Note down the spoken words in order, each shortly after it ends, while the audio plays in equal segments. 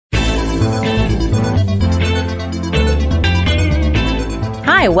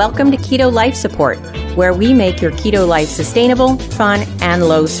Hi, welcome to Keto Life Support, where we make your keto life sustainable, fun, and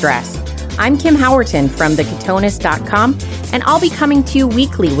low stress. I'm Kim Howerton from theketonis.com, and I'll be coming to you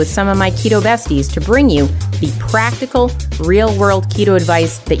weekly with some of my keto besties to bring you the practical, real-world keto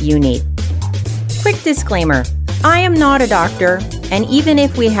advice that you need. Quick disclaimer, I am not a doctor, and even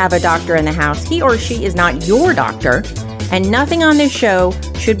if we have a doctor in the house, he or she is not your doctor, and nothing on this show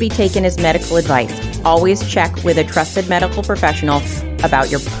should be taken as medical advice. Always check with a trusted medical professional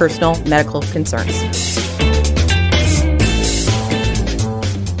about your personal medical concerns.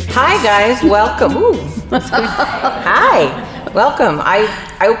 Hi guys, welcome. Ooh, that's good. Hi, welcome. I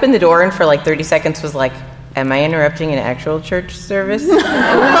opened the door and for like 30 seconds was like, am I interrupting an actual church service? Then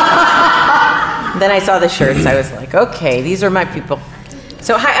I saw the shirts. I was like, okay, these are my people.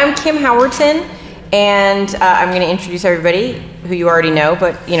 So hi, I'm Kim Howerton, and I'm going to introduce everybody who you already know,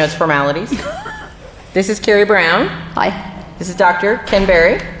 but you know, it's formalities. This is Carrie Brown. Hi. This is Dr. Ken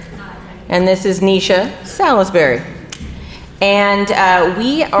Berry. And this is Neisha Salisbury. And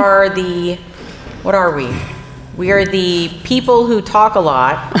we are the, what are we? We are the people who talk a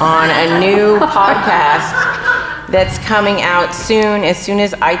lot on a new podcast that's coming out soon as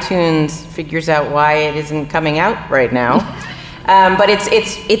iTunes figures out why it isn't coming out right now. But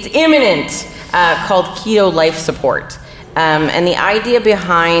it's imminent, called Keto Life Support. And the idea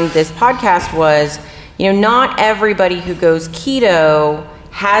behind this podcast was, you know, not everybody who goes keto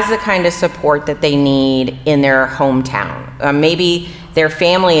has the kind of support that they need in their hometown. Maybe their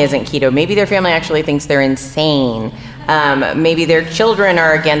family isn't keto. Maybe their family actually thinks they're insane. Maybe their children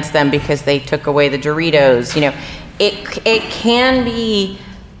are against them because they took away the Doritos. You know, it can be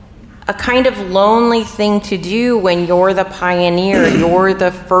a kind of lonely thing to do when you're the pioneer, you're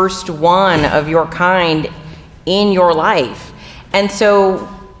the first one of your kind in your life. And so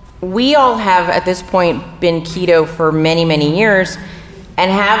we all have, at this point, been keto for many, many years and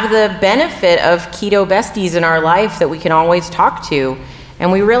have the benefit of keto besties in our life that we can always talk to.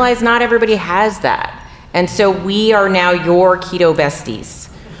 And we realize not everybody has that. And so we are now your keto besties,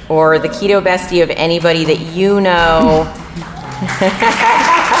 or the keto bestie of anybody that you know.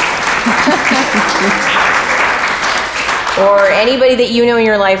 Or anybody that you know in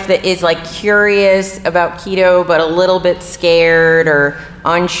your life that is like curious about keto, but a little bit scared or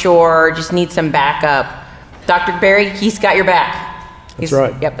unsure, just needs some backup. Dr. Berry, he's got your back. That's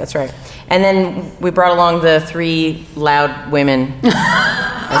right. Yep, that's right. And then we brought along the 3 loud women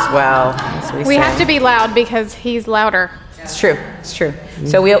as well. We have to be loud because he's louder. It's true. It's true.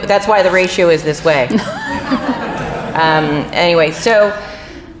 So that's why the ratio is this way. Anyway, so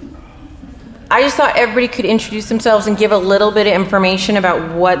I just thought everybody could introduce themselves and give a little bit of information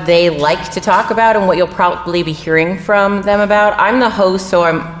about what they like to talk about and what you'll probably be hearing from them about. I'm the host, so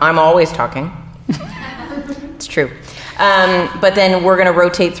I'm always talking. It's true. But then we're going to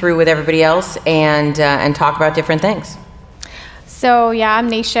rotate through with everybody else and talk about different things. So yeah, I'm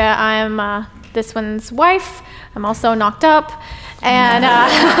Neisha. I'm this one's wife. I'm also knocked up. And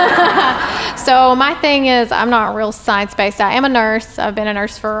so my thing is, I'm not real science-based. I am a nurse. I've been a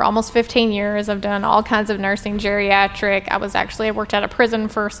nurse for almost 15 years. I've done all kinds of nursing, geriatric. I worked at a prison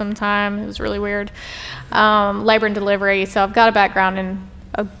for some time. It was really weird. Labor and delivery. So I've got a background in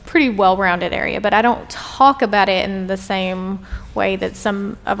a pretty well-rounded area, but I don't talk about it in the same way that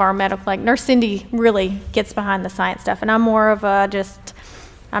some of our medical, like Nurse Cindy really gets behind the science stuff. And I'm more of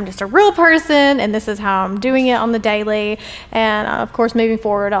I'm just a real person, and this is how I'm doing it on the daily. And of course, moving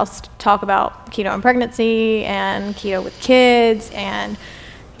forward, I'll talk about keto and pregnancy and keto with kids and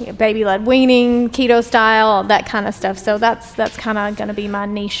baby-led weaning, keto style, that kind of stuff. So that's kind of going to be my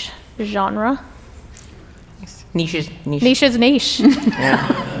niche genre. Niche's niche. Niche's niche.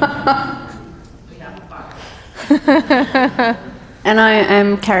 Yeah. And I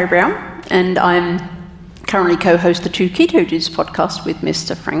am Carrie Brown, and I'm currently co-host the Two Keto Dudes podcast with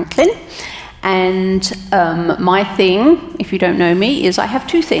Mr. Franklin. And my thing, if you don't know me, is I have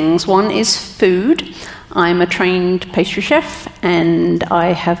 2 things. One is food. I'm a trained pastry chef, and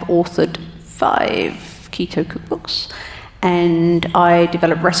I have authored 5 keto cookbooks. And I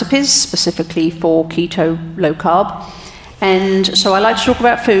develop recipes specifically for keto, low carb. And so I like to talk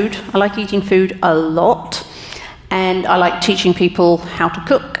about food. I like eating food a lot. And I like teaching people how to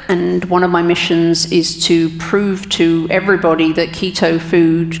cook. And one of my missions is to prove to everybody that keto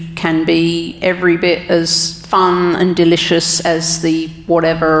food can be every bit as fun and delicious as the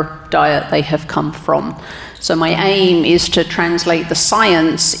whatever diet they have come from. So my aim is to translate the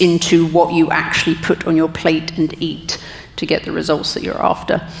science into what you actually put on your plate and eat to get the results that you're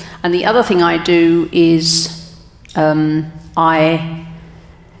after. And the other thing I do is I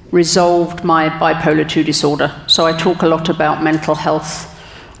resolved my bipolar II disorder. So I talk a lot about mental health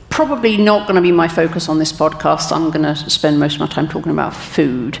probably not going to be my focus on this podcast. I'm going to spend most of my time talking about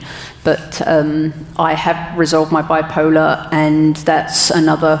food. But I have resolved my bipolar, and that's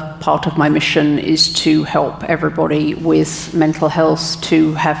another part of my mission, is to help everybody with mental health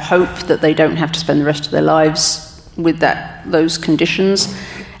to have hope that they don't have to spend the rest of their lives with those conditions,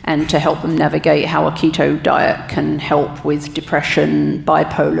 and to help them navigate how a keto diet can help with depression,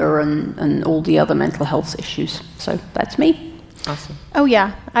 bipolar, and all the other mental health issues. So that's me. Awesome. Oh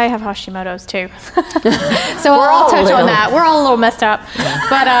yeah, I have Hashimoto's too. So I'll touch on that. We're all a little messed up.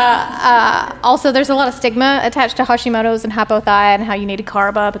 But also there's a lot of stigma attached to Hashimoto's and hypothyroid and how you need to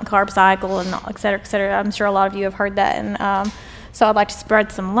carb up and carb cycle and et cetera, et cetera. I'm sure a lot of you have heard that. And so I'd like to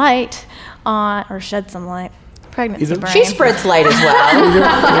spread some light on, or shed some light. Pregnancy brain. She spreads light as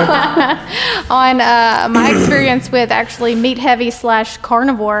well. On my experience with actually meat heavy /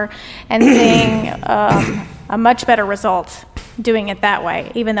 carnivore and seeing a much better result doing it that way.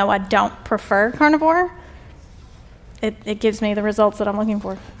 Even though I don't prefer carnivore, it gives me the results that I'm looking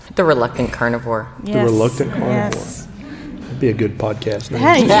for. The reluctant carnivore. Yes. The reluctant carnivore. Yes. That'd be a good podcast name.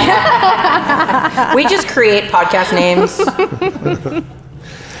 Hey, yeah. We just create podcast names.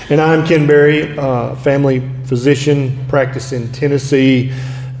 And I'm Ken Berry, family physician, practice in Tennessee.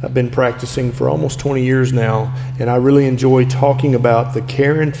 I've been practicing for almost 20 years now, and I really enjoy talking about the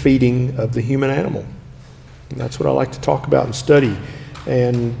care and feeding of the human animal. And that's what I like to talk about and study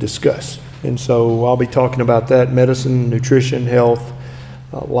and discuss. And so I'll be talking about that: medicine, nutrition, health,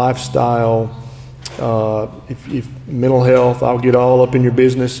 lifestyle, if mental health. I'll get all up in your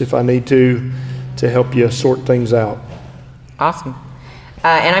business if I need to help you sort things out. Awesome.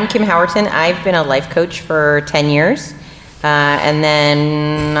 And I'm Kim Howerton. I've been a life coach for 10 years. And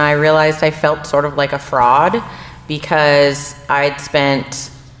then I realized I felt sort of like a fraud because I'd spent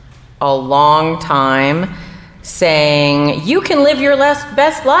a long time saying, you can live your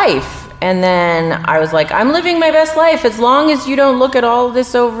best life. And then I was like, I'm living my best life as long as you don't look at all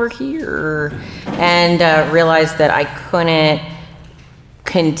this over here. And realized that I couldn't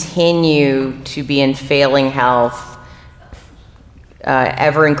continue to be in failing health,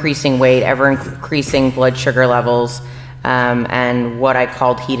 ever increasing weight, ever increasing blood sugar levels. And what I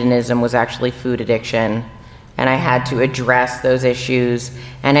called hedonism was actually food addiction. And I had to address those issues,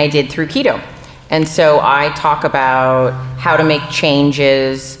 and I did through keto. And so I talk about how to make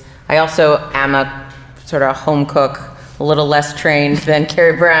changes. I also am a sort of home cook, a little less trained than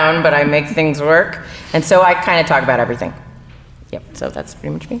Carrie Brown, but I make things work. And so I kind of talk about everything. Yep, so that's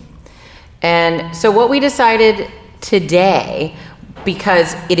pretty much me. And so what we decided today,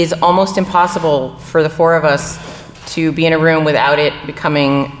 because it is almost impossible for the four of us to be in a room without it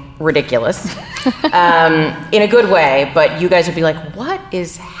becoming ridiculous, in a good way, but you guys would be like, what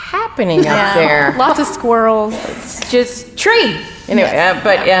is happening up there? Lots of squirrels. It's just tree.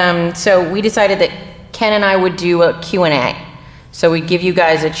 Anyway, so we decided that Ken and I would do a Q&A. So we give you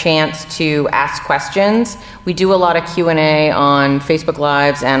guys a chance to ask questions. We do a lot of Q&A on Facebook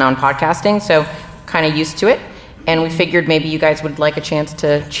Lives and on podcasting, so kind of used to it. And we figured maybe you guys would like a chance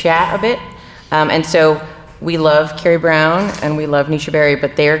to chat a bit. And so we love Carrie Brown and we love Neisha Berry,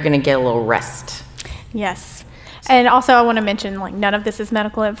 but they're going to get a little rest. Yes. And also I want to mention, like, none of this is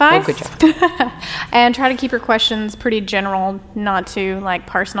medical advice. Oh, good job. And try to keep your questions pretty general, not too, like,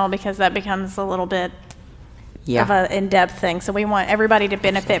 personal, because that becomes a little bit of an in-depth thing. So we want everybody to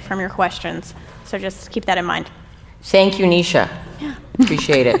benefit from your questions. So just keep that in mind. Thank you, Neisha. Yeah.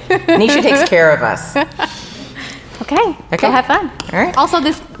 Appreciate it. Neisha takes care of us. Okay. So have fun. All right. Also,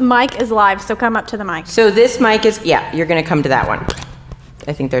 this mic is live, so come up to the mic. So this mic is, you're going to come to that one.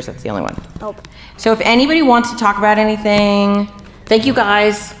 I think that's the only one. Oh. So if anybody wants to talk about anything, thank you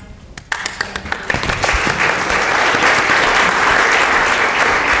guys.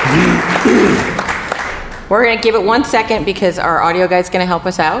 We're going to give it 1 second because our audio guy's going to help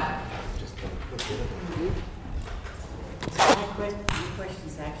us out.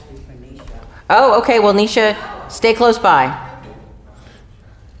 Question's actually for Neisha. Oh, okay. Well, Neisha, stay close by.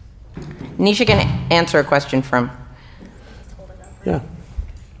 Neisha can answer a question from. Yeah.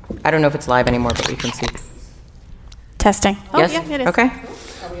 I don't know if it's live anymore, but we can see. Testing. Yes? Oh, yeah, it is. Okay.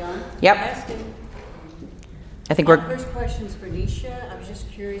 Are we on? Yep. Testing. I think My we're. first question's for Neisha. I was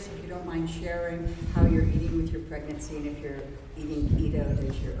just curious if you don't mind sharing how you're eating with your pregnancy, and if you're eating keto,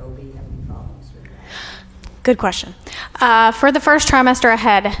 does your OB have any problems with that? Good question. For the first trimester, I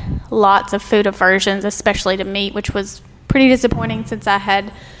had lots of food aversions, especially to meat, which was pretty disappointing since I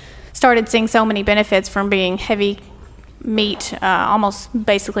had started seeing so many benefits from being heavy meat, almost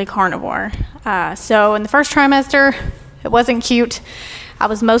basically carnivore. So in the first trimester, it wasn't cute. I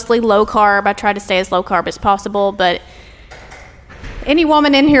was mostly low carb. I tried to stay as low carb as possible, but any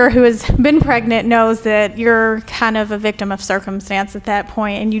woman in here who has been pregnant knows that you're kind of a victim of circumstance at that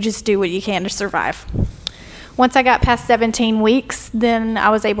point, and you just do what you can to survive. Once I got past 17 weeks, then I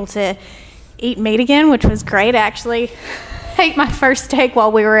was able to eat meat again, which was great. I actually ate my first steak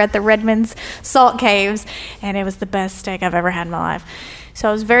while we were at the Redmond's Salt Caves, and it was the best steak I've ever had in my life. So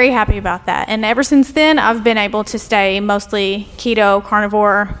I was very happy about that. And ever since then, I've been able to stay mostly keto,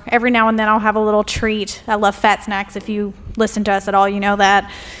 carnivore. Every now and then I'll have a little treat. I love fat snacks. If you listen to us at all, you know that.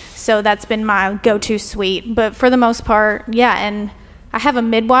 So that's been my go-to sweet. But for the most part, yeah, and I have a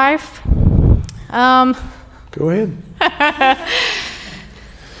midwife. Go ahead.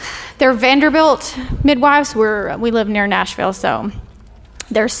 They're Vanderbilt midwives. We live near Nashville, so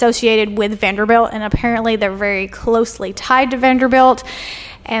they're associated with Vanderbilt, and apparently they're very closely tied to Vanderbilt.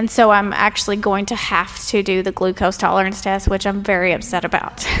 And so I'm actually going to have to do the glucose tolerance test, which I'm very upset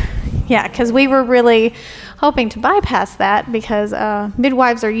about. Yeah, because we were really hoping to bypass that, because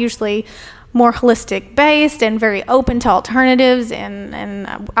midwives are usually more holistic based and very open to alternatives, and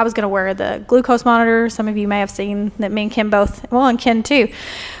I was going to wear the glucose monitor. Some of you may have seen that me and Kim both, well, and Ken too,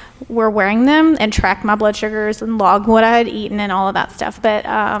 were wearing them and track my blood sugars and log what I had eaten and all of that stuff. But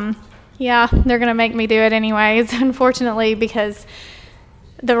yeah, they're going to make me do it anyways, unfortunately, because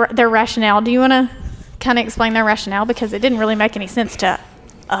their rationale. Do you want to kind of explain their rationale? Because it didn't really make any sense to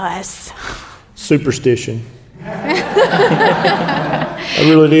us. Superstition. It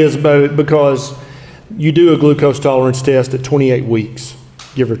really is about it, because you do a glucose tolerance test at 28 weeks,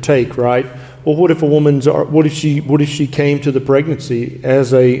 give or take, right? Well, what if what if she came to the pregnancy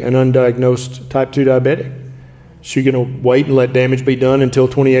as an undiagnosed type 2 diabetic? Is she going to wait and let damage be done until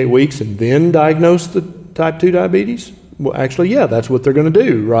 28 weeks and then diagnose the type 2 diabetes? Well, actually, yeah, that's what they're going to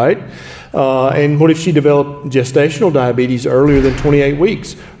do, right? And what if she developed gestational diabetes earlier than 28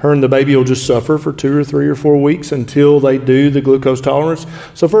 weeks? Her and the baby will just suffer for 2 or 3 or 4 weeks until they do the glucose tolerance.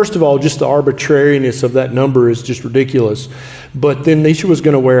 So first of all, just the arbitrariness of that number is just ridiculous. But then Neisha was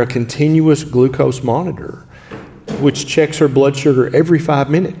going to wear a continuous glucose monitor, which checks her blood sugar every 5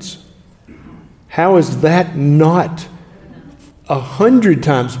 minutes. How is that not 100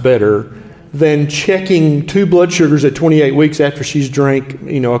 times better than checking 2 blood sugars at 28 weeks after she's drank,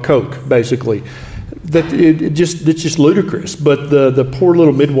 a Coke, basically? It's just ludicrous. But the poor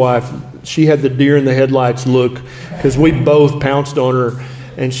little midwife, she had the deer in the headlights look, because we both pounced on her,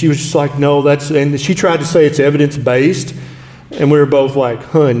 and she was just like, no, and she tried to say it's evidence-based, and we were both like,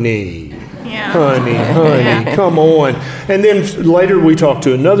 honey, Yeah. Come on. And then later we talked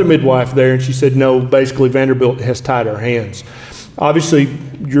to another midwife there, and she said, no, basically Vanderbilt has tied our hands. Obviously,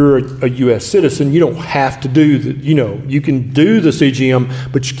 you're a U.S. citizen. You don't have to do you can do the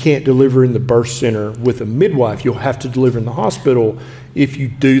CGM, but you can't deliver in the birth center with a midwife. You'll have to deliver in the hospital if you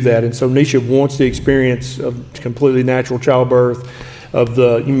do that. And so Neisha wants the experience of completely natural childbirth, of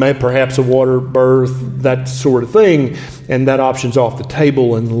perhaps a water birth, that sort of thing, and that option's off the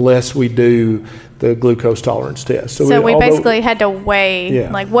table unless we do the glucose tolerance test. So we basically had to weigh,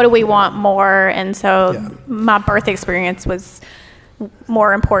 what do we want more? And so my birth experience was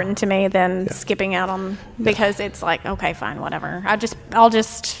more important to me than skipping out on, because it's like, okay, fine, whatever. I'll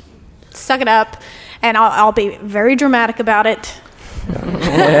just suck it up, and I'll be very dramatic about it.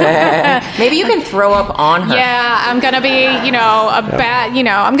 Maybe you can throw up on her. Yeah, I'm going to be,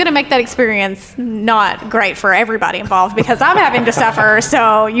 I'm going to make that experience not great for everybody involved, because I'm having to suffer,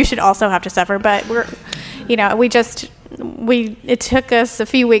 so you should also have to suffer. But it took us a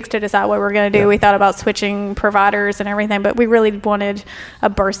few weeks to decide what we're going to do. We thought about switching providers and everything, but we really wanted a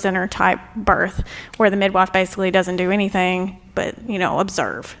birth center type birth where the midwife basically doesn't do anything but,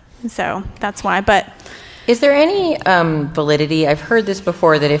 observe. So that's why. But is there any validity? I've heard this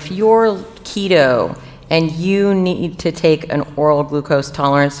before, that if you're keto and you need to take an oral glucose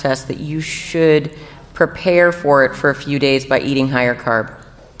tolerance test, that you should prepare for it for a few days by eating higher carb.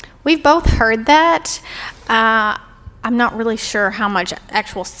 We've both heard that. I'm not really sure how much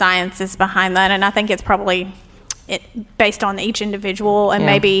actual science is behind that, and I think it's probably based on each individual and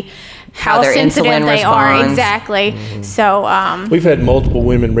maybe how sensitive they are. Exactly. Mm-hmm. So we've had multiple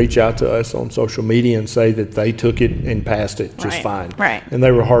women reach out to us on social media and say that they took it and passed it just fine. Right. And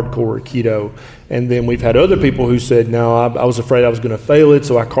they were hardcore keto. And then we've had other people who said, no, I was afraid I was going to fail it,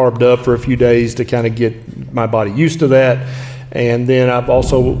 so I carbed up for a few days to kind of get my body used to that. And then I've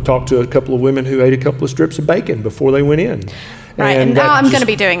also talked to a couple of women who ate a couple of strips of bacon before they went in. Right, and now I'm going to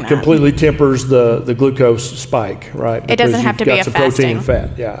be doing that. Completely tempers the glucose spike, right? It doesn't have to be a fasting. Protein and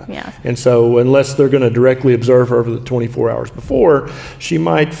fat, yeah. And so unless they're going to directly observe her over the 24 hours before, she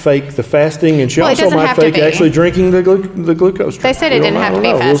might fake the fasting, and she also might fake actually drinking the glucose drink. They said it didn't have to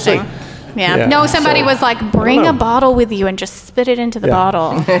be fasting. Yeah. No, somebody was like, bring a bottle with you and just spit it into the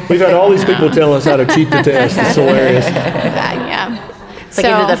bottle. We've had all these people tell us how to cheat the test. It's hilarious. Yeah. It's like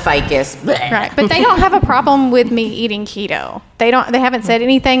into the ficus. Right. But they don't have a problem with me eating keto. They haven't said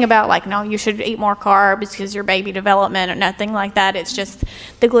anything about like, no, you should eat more carbs because your baby development or nothing like that. It's just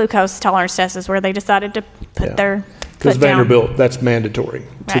the glucose tolerance test is where they decided to put their because foot down. Vanderbilt, that's mandatory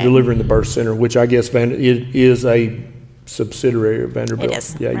to deliver in the birth center, which I guess it is a subsidiary of Vanderbilt. It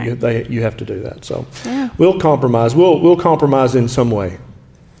is. Yeah, you have to do that. So we'll compromise. We'll compromise in some way.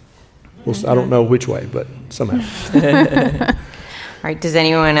 I don't know which way, but somehow. All right, does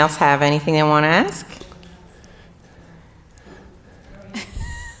anyone else have anything they want to ask?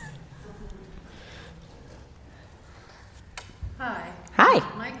 Hi.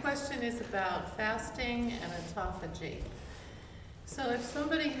 Hi. My question is about fasting and autophagy. So if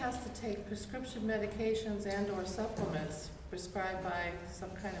somebody has to take prescription medications and or supplements prescribed by some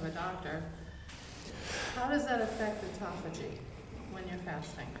kind of a doctor, how does that affect autophagy when you're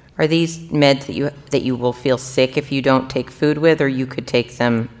fasting? Are these meds that you will feel sick if you don't take food with, or you could take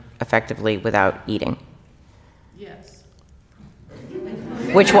them effectively without eating? Yes.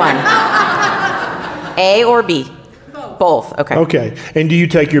 Which one? A or B? Both. Both. Okay. Okay. And do you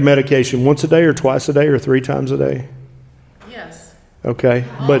take your medication once a day or twice a day or 3 times a day? Yes. Okay.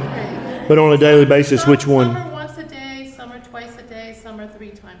 But on a daily basis, which one? Some are once a day, some are twice a day, some are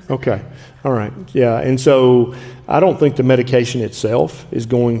 3 times a day. Okay. All right. Yeah. And so I don't think the medication itself is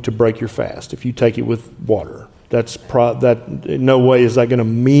going to break your fast if you take it with water. That in no way is that going to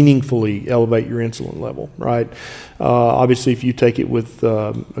meaningfully elevate your insulin level, right? Obviously, if you take it with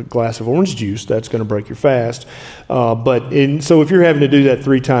a glass of orange juice, that's going to break your fast. So if you're having to do that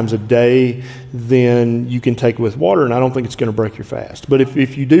 3 times a day, then you can take it with water, and I don't think it's going to break your fast. But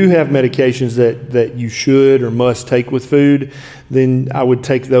if you do have medications that you should or must take with food, then I would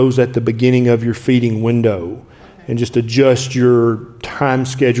take those at the beginning of your feeding window and just adjust your time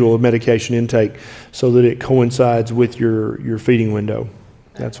schedule of medication intake so that it coincides with your feeding window.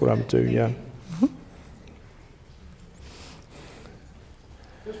 That's what I would do, yeah.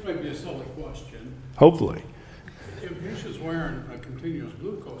 This may be a silly question. Hopefully. If Neisha's wearing a continuous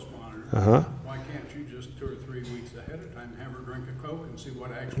glucose monitor, why can't you just 2 or 3 weeks ahead of time have her drink a Coke and see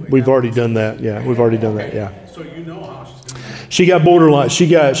what actually We've happens? already done that, yeah. We've already done that, yeah. So you know how she's going to do. She got borderline. She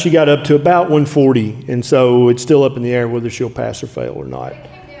got up to about 140, and so it's still up in the air whether she'll pass or fail or not. It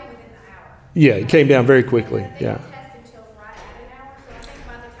came down within an hour. Yeah, it came down very quickly, They yeah. don't test until right at an hour, so I think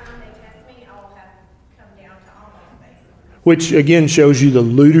by the time they test me, I'll have come down to almost basic. Which again shows you the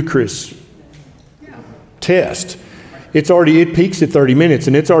ludicrous test. It peaks at 30 minutes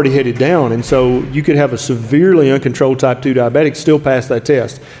and it's already headed down, and so you could have a severely uncontrolled type 2 diabetic still pass that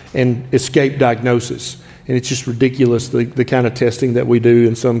test and escape diagnosis. And it's just ridiculous the kind of testing that we do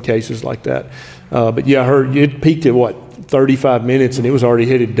in some cases like that. But yeah, it peaked at 35 minutes, and it was already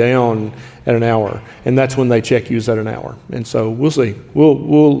headed down at an hour, and that's when they check you is at an hour. And so we'll see.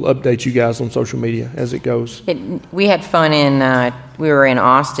 We'll update you guys on social media as it goes. We had fun we were in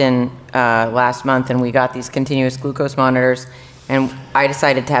Austin last month, and we got these continuous glucose monitors, and I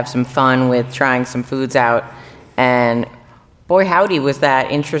decided to have some fun with trying some foods out, and boy howdy was that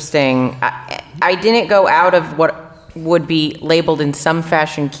interesting. I didn't go out of what would be labeled in some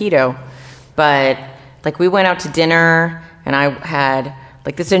fashion keto, but like we went out to dinner and I had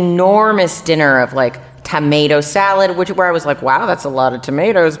like this enormous dinner of like tomato salad, where I was like, wow, that's a lot of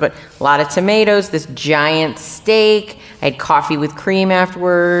tomatoes, but a lot of tomatoes, this giant steak. I had coffee with cream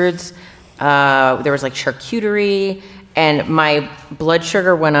afterwards. There was like charcuterie, and my blood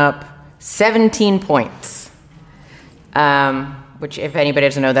sugar went up 17 points. Which if anybody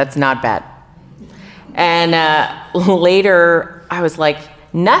doesn't know, that's not bad. And later I was like,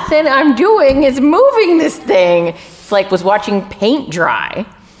 nothing I'm doing is moving this thing. It's like was watching paint dry.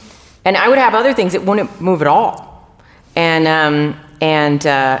 And I would have other things that wouldn't move at all. And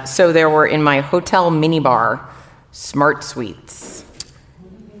so there were in my hotel minibar, Smart Sweets.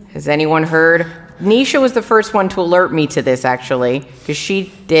 Has anyone heard? Neisha was the first one to alert me to this, actually, because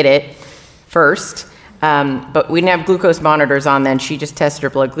she did it first. But we didn't have glucose monitors on then. She just tested her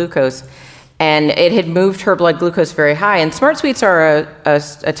blood glucose. And it had moved her blood glucose very high. And Smart Sweets are a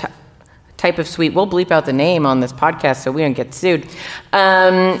type of sweet. We'll bleep out the name on this podcast so we don't get sued.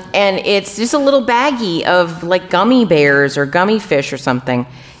 And it's just a little baggie of like gummy bears or gummy fish or something.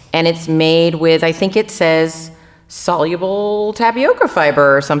 And it's made with, I think it says, soluble tapioca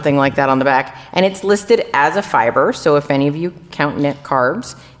fiber or something like that on the back. And it's listed as a fiber. So if any of you count net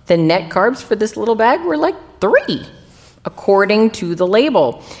carbs, the net carbs for this little bag were like 3, according to the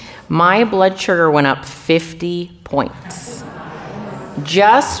label. My blood sugar went up 50 points.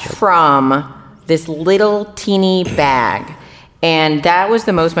 just from this little teeny bag. And that was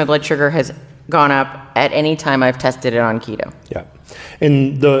the most my blood sugar has gone up at any time I've tested it on keto. Yeah.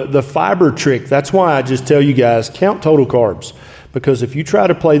 And the fiber trick, that's why I just tell you guys, count total carbs. Because if you try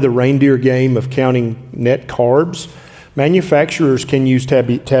to play the reindeer game of counting net carbs, manufacturers can use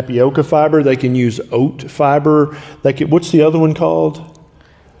tapioca fiber, they can use oat fiber, what's the other one called?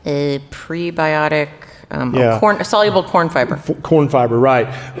 Prebiotic, soluble corn fiber. Corn fiber, right.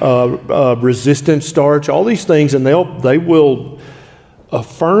 Resistant starch, all these things, and they will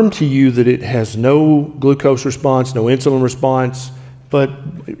affirm to you that it has no glucose response, no insulin response. But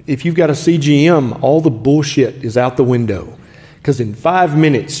if you've got a CGM, all the bullshit is out the window. Because in 5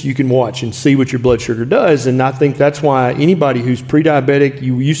 minutes, you can watch and see what your blood sugar does. And I think that's why anybody who's pre-diabetic,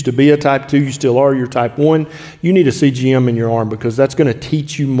 you used to be a type 2, you still are, you're type 1, you need a CGM in your arm because that's going to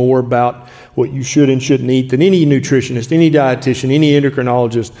teach you more about what you should and shouldn't eat than any nutritionist, any dietitian, any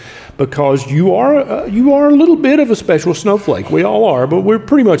endocrinologist, because you are a little bit of a special snowflake. We all are, but we're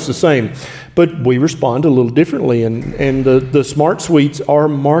pretty much the same. But we respond a little differently. And the Smart Sweets are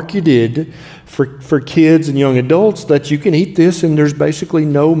marketed for kids and young adults that you can eat this and there's basically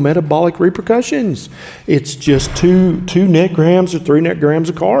no metabolic repercussions. It's just 2 net grams or 3 net grams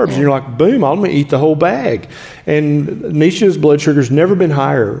of carbs. And you're like, boom, I'm going to eat the whole bag. And Neisha's blood sugar's never been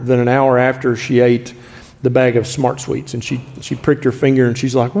higher than an hour after she ate the bag of Smart Sweets. And she pricked her finger and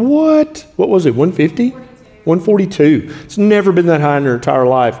she's like, what? What was it, 150? 142. It's never been that high in her entire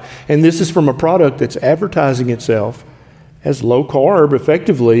life. And this is from a product that's advertising itself as low carb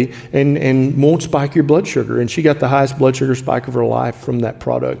effectively and won't spike your blood sugar. And she got the highest blood sugar spike of her life from that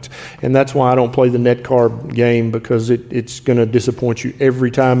product. And that's why I don't play the net carb game, because it's going to disappoint you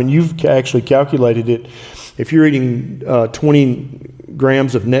every time. And you've actually calculated it. If you're eating 20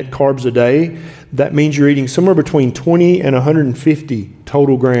 grams of net carbs a day, that means you're eating somewhere between 20 and 150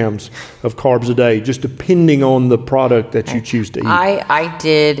 total grams of carbs a day, just depending on the product that you choose to eat. I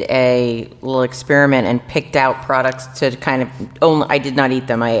did a little experiment and picked out products to kind of I did not eat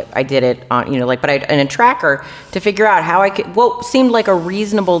them. I did it on, but I in a tracker to figure out how I could, what seemed like a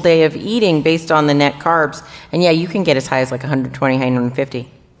reasonable day of eating based on the net carbs. And yeah, you can get as high as like 120, 150.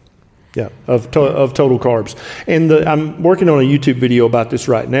 Yeah, of total carbs. And I'm working on a YouTube video about this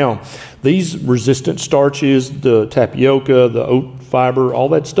right now. These resistant starches, the tapioca, the oat fiber, all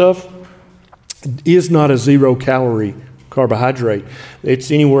that stuff is not a 0-calorie carbohydrate.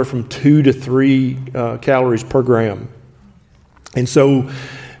 It's anywhere from 2 to 3 calories per gram. And so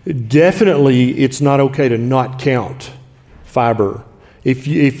definitely it's not okay to not count fiber. If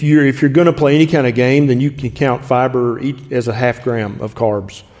you're going to play any kind of game, then you can count fiber as a half gram of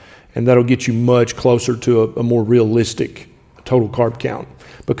carbs. And that'll get you much closer to a more realistic total carb count.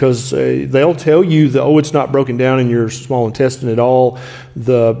 Because they'll tell you it's not broken down in your small intestine at all.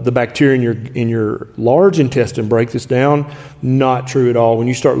 The bacteria in your large intestine break this down. Not true at all. When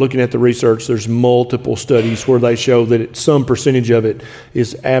you start looking at the research, there's multiple studies where they show that some percentage of it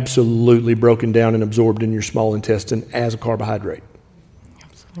is absolutely broken down and absorbed in your small intestine as a carbohydrate.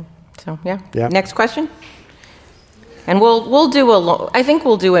 So yeah. Next question. And we'll do I think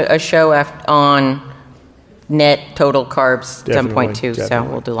we'll do a show on net total carbs at some point too. So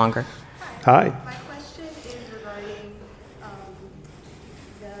we'll do longer. Hi. My question is regarding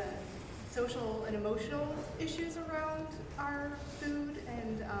the social and emotional issues around our food,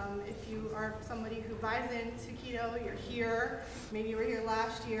 and if you are somebody who buys into keto, you're here. Maybe you were here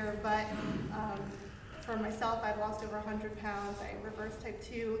last year, but for myself, I've lost over 100 pounds. I reversed type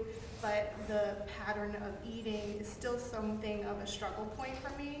 2. But the pattern of eating is still something of a struggle point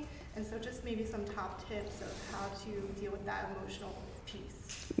for me. And so just maybe some top tips of how to deal with that emotional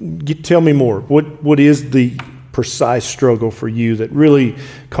piece. Tell me more. What is the precise struggle for you that really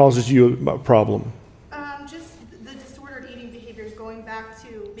causes you a problem? Just the disordered eating behaviors, going back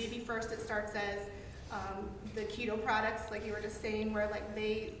to maybe first it starts as the keto products, like you were just saying, where like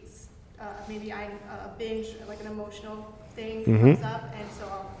they, maybe I binge, like an emotional thing comes up, and so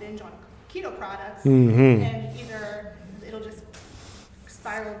I'll binge on keto products, and either it'll just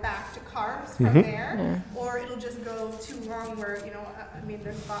spiral back to carbs from there, or it'll just go too long where,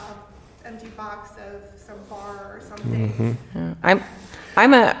 there's an empty box of some bar or something.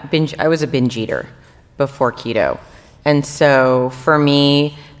 I was a binge eater before keto. And so for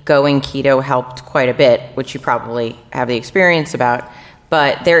me, going keto helped quite a bit, which you probably have the experience about.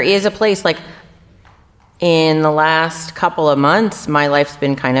 But there is a place, like in the last couple of months, my life's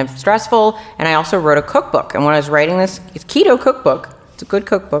been kind of stressful, and I also wrote a cookbook. And when I was writing this keto cookbook, It's a good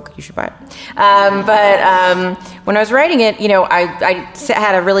cookbook. You should buy it. When I was writing it, I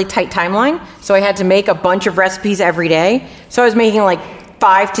had a really tight timeline, so I had to make a bunch of recipes every day. So I was making like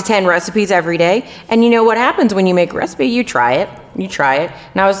 5 to 10 recipes every day. And you know what happens when you make a recipe? You try it.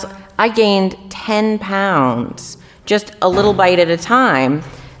 And I gained 10 pounds, just a little bite at a time.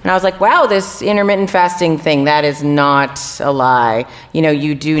 And I was like, wow, this intermittent fasting thing, that is not a lie.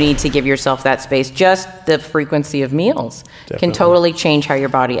 You do need to give yourself that space. Just the frequency of meals can totally change how your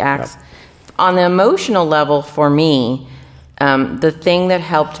body acts. Yep. On the emotional level, for me, the thing that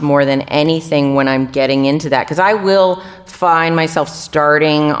helped more than anything when I'm getting into that, because I will find myself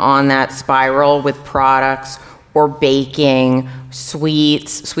starting on that spiral with products or baking, sweet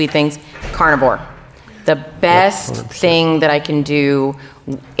things, carnivore. The best thing that I can do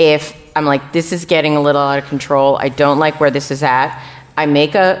if I'm like, this is getting a little out of control, I don't like where this is at, I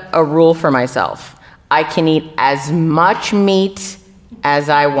make a rule for myself. I can eat as much meat as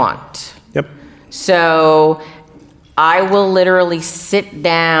I want. Yep. So I will literally sit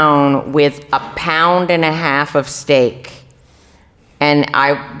down with 1.5 pounds of steak. And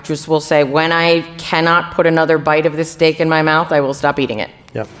I just will say, when I cannot put another bite of this steak in my mouth, I will stop eating it.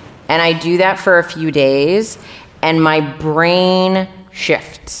 Yep. And I do that for a few days, and my brain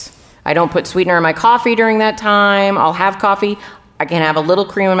shifts. I don't put sweetener in my coffee during that time. I'll have coffee. I can have a little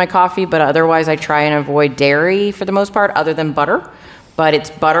cream in my coffee, but otherwise I try and avoid dairy for the most part, other than butter. But it's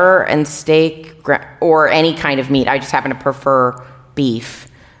butter and steak or any kind of meat. I just happen to prefer beef.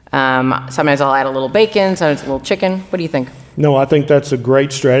 Sometimes I'll add a little bacon, sometimes a little chicken. What do you think? No, I think that's a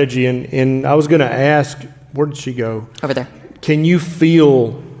great strategy. And I was going to ask, where did she go? Over there. Can you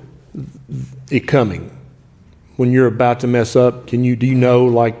feel it coming when you're about to mess up? Do you know,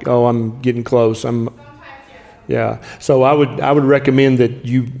 like, oh, I'm getting close? Sometimes, yeah. So I would recommend that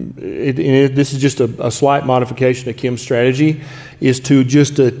this is just a slight modification of Kim's strategy, is to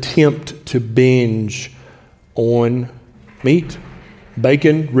just attempt to binge on meat.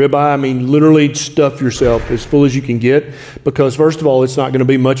 Bacon, ribeye, I mean, literally stuff yourself as full as you can get, because first of all, it's not going to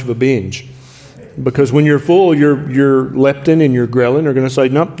be much of a binge. Because when you're full, your leptin and your ghrelin are going to say,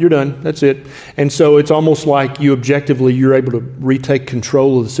 nope, you're done, that's it. And so it's almost like you're able to retake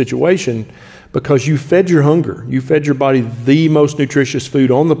control of the situation, because you fed your hunger. You fed your body the most nutritious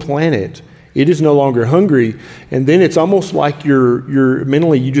food on the planet. It is no longer hungry. And then it's almost like you're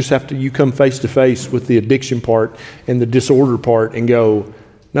mentally, you come face to face with the addiction part and the disorder part and go,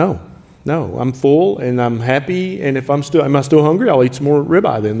 no, I'm full and I'm happy. And if am I still hungry? I'll eat some more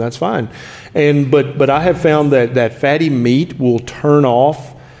ribeye then, that's fine. But I have found that fatty meat will turn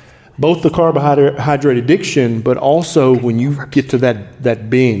off both the carbohydrate addiction, but also when you get to that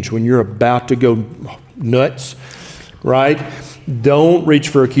binge, when you're about to go nuts, right? Don't reach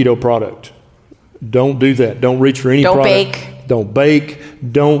for a keto product. Don't do that. Don't reach for any product. Don't bake.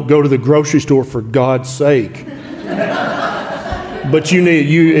 Don't go to the grocery store, for God's sake. But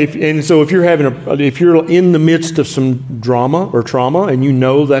so if you're in the midst of some drama or trauma, and you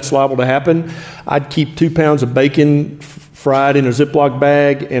know that's liable to happen, I'd keep 2 pounds of bacon fried in a Ziploc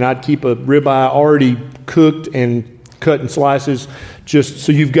bag, and I'd keep a ribeye already cooked and cut in slices, just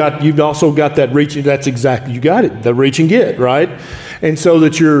so you've also got that reaching. That's exactly, you got it, the reach and get, right? And so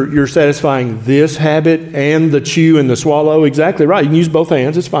that you're satisfying this habit and the chew and the swallow. Exactly right. You can use both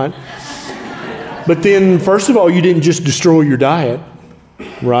hands, it's fine. But then, first of all, you didn't just destroy your diet,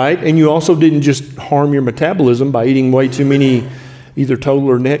 right? And you also didn't just harm your metabolism by eating way too many either total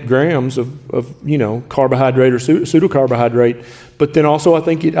or net grams of carbohydrate or pseudocarbohydrate. But then also, I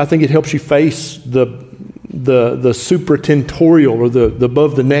think it helps you face the supratentorial, or the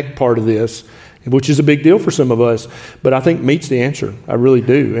above the neck part of this, which is a big deal for some of us. But I think meat's the answer. I really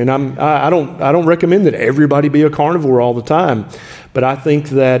do. And I don't recommend that everybody be a carnivore all the time, but I think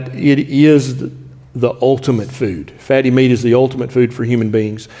that it is the ultimate food. Fatty meat is the ultimate food for human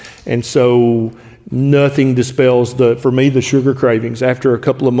beings. And so nothing dispels for me the sugar cravings. After a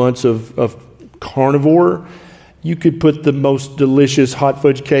couple of months of carnivore, you could put the most delicious hot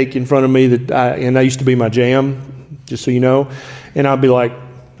fudge cake in front of me and that used to be my jam, just so you know, and I'd be like,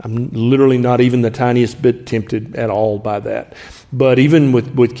 I'm literally not even the tiniest bit tempted at all by that. But even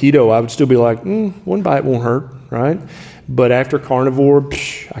with keto, I would still be like, one bite won't hurt, right? But after carnivore,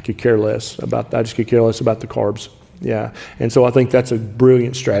 I could care less about the carbs. Yeah. And so I think that's a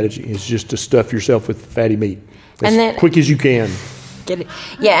brilliant strategy, is just to stuff yourself with fatty meat as quick as you can. Get it.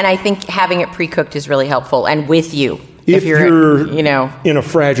 Yeah, and I think having it pre-cooked is really helpful, and with you. If you're in a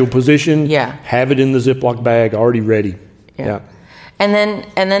fragile position, have it in the Ziploc bag already ready. Yeah. And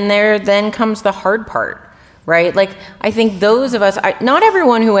then there comes the hard part, right? Like, I think those of us, not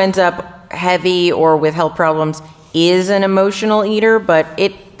everyone who ends up heavy or with health problems is an emotional eater, but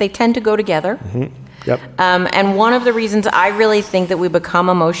they tend to go together. Mm-hmm. Yep. And one of the reasons I really think that we become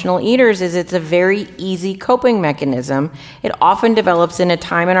emotional eaters is it's a very easy coping mechanism. It often develops in a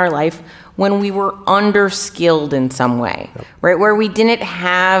time in our life when we were underskilled in some way, right? Where we didn't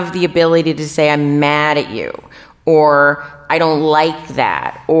have the ability to say, I'm mad at you, or I don't like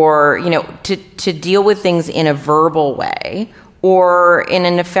that, or, to deal with things in a verbal way or in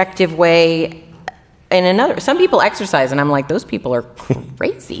an effective way in another. Some people exercise, and I'm like, those people are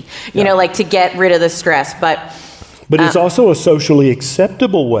crazy, like to get rid of the stress. But it's also a socially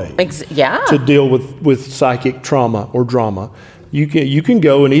acceptable way to deal with psychic trauma or drama. You can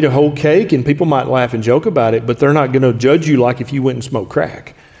go and eat a whole cake, and people might laugh and joke about it, but they're not going to judge you like if you went and smoked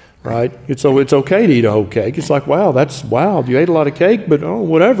crack, right? It's okay to eat a whole cake. It's like, wow, you ate a lot of cake, but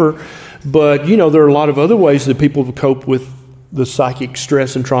whatever. But, there are a lot of other ways that people cope with the psychic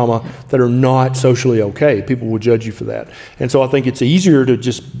stress and trauma that are not socially okay. People will judge you for that. And so I think it's easier to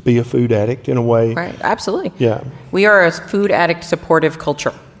just be a food addict in a way. Right, absolutely. Yeah. We are a food addict supportive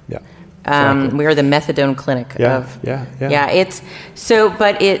culture. Yeah. Exactly. We are the methadone clinic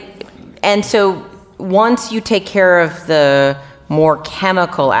so once you take care of the more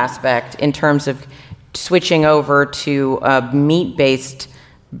chemical aspect in terms of switching over to a meat-based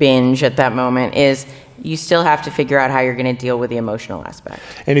binge at that moment is you still have to figure out how you're going to deal with the emotional aspect.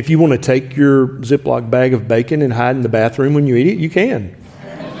 And if you want to take your Ziploc bag of bacon and hide in the bathroom when you eat it, you can.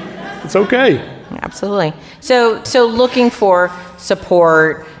 It's okay. Absolutely. So looking for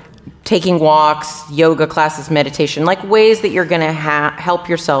support, taking walks, yoga classes, meditation, like ways that you're going to help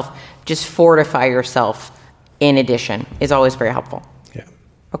yourself just fortify yourself in addition is always very helpful. Yeah.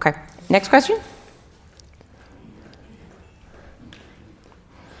 Okay. Next question.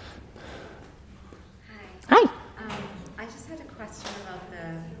 Hi. I just had a question about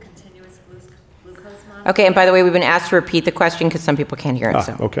the continuous glucose monitor. Okay, and by the way, we've been asked to repeat the question because some people can't hear it.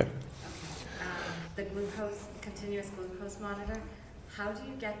 Okay. The continuous glucose monitor, how do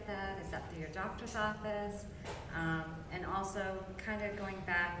you get that? Is that through your doctor's office? And also, kind of going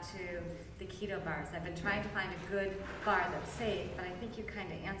back to the keto bars. I've been trying to find a good bar that's safe, but I think you kind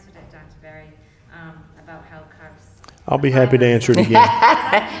of answered it, Dr. Berry, about how carbs... I'll be happy to answer it again.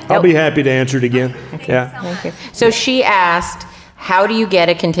 I'll be happy to answer it again. Thank you. So she asked, how do you get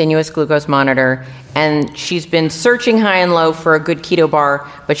a continuous glucose monitor? And she's been searching high and low for a good keto bar,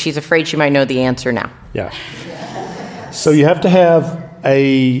 but she's afraid she might know the answer now. Yeah. So you have to have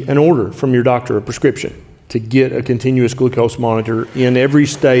an order from your doctor, a prescription, to get a continuous glucose monitor in every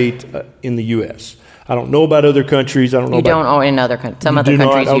state in the U.S. I don't know about other countries. I don't know you don't in other countries. Some other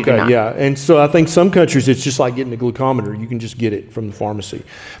countries you do not. Yeah. And so I think some countries it's just like getting a glucometer. You can just get it from the pharmacy.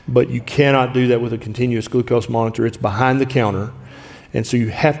 But you cannot do that with a continuous glucose monitor. It's behind the counter. And so you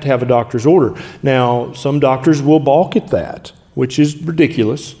have to have a doctor's order. Now, some doctors will balk at that, which is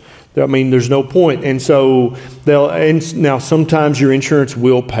ridiculous. I mean, there's no point. And so now sometimes your insurance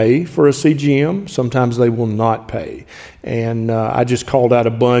will pay for a CGM. Sometimes they will not pay. And I just called out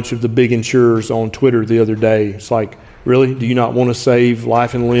a bunch of the big insurers on Twitter the other day. It's like, really? Do you not want to save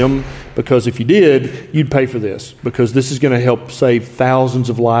life and limb? Because if you did, you'd pay for this. Because this is going to help save thousands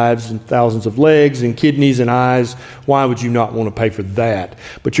of lives and thousands of legs and kidneys and eyes. Why would you not want to pay for that?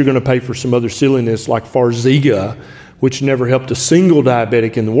 But you're going to pay for some other silliness like Farxiga, which never helped a single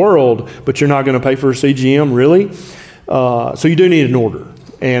diabetic in the world, but you're not going to pay for a CGM, really? So you do need an order.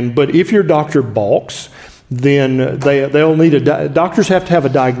 But if your doctor balks, then they'll need doctors have to have a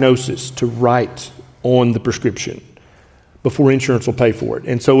diagnosis to write on the prescription before insurance will pay for it.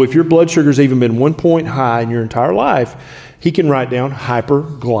 And so if your blood sugar's even been 1 point high in your entire life, he can write down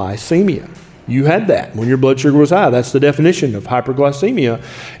hyperglycemia. You had that when your blood sugar was high. That's the definition of hyperglycemia.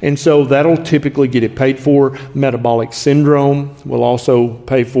 And so that'll typically get it paid for. Metabolic syndrome will also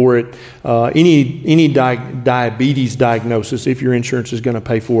pay for it. Any diabetes diagnosis, if your insurance is going to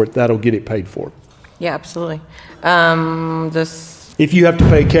pay for it, that'll get it paid for. Yeah, absolutely. If you have to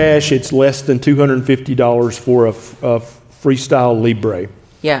pay cash, it's less than $250 for a Freestyle Libre.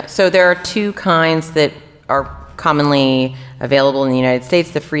 Yeah, so there are two kinds that are commonly available in the United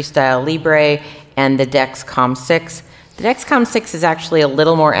States, the Freestyle Libre and the Dexcom 6. The Dexcom 6 is actually a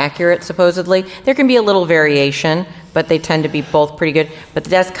little more accurate, supposedly. There can be a little variation, but they tend to be both pretty good. But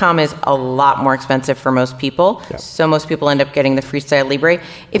the Dexcom is a lot more expensive for most people, so most people end up getting the Freestyle Libre.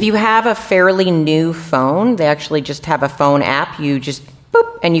 If you have a fairly new phone, they actually just have a phone app. You just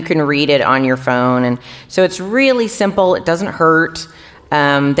boop, and you can read it on your phone. And so it's really simple. It doesn't hurt.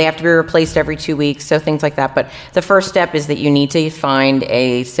 They have to be replaced every 2 weeks, so things like that. But the first step is that you need to find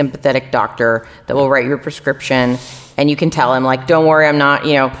a sympathetic doctor that will write your prescription, and you can tell him, like, don't worry, I'm not,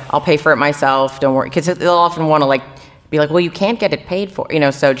 I'll pay for it myself, don't worry. Because they'll often want to, like, be like, well, you can't get it paid for,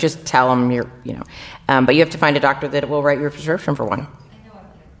 so just tell them but you have to find a doctor that will write your prescription for one.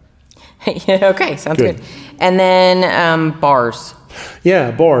 Yeah, okay, sounds good. And then bars.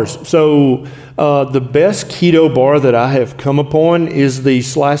 Yeah, bars. So the best keto bar that I have come upon is the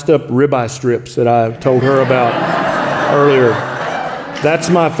sliced up ribeye strips that I told her about earlier. That's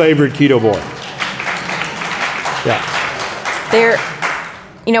my favorite keto bar. Yeah.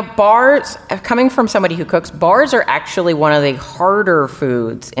 Bars, coming from somebody who cooks, bars are actually one of the harder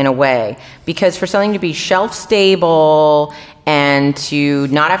foods in a way, because for something to be shelf stable and to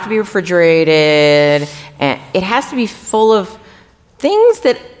not have to be refrigerated, and it has to be full of things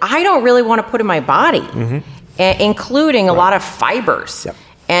that I don't really want to put in my body, including a lot of fibers. Yep.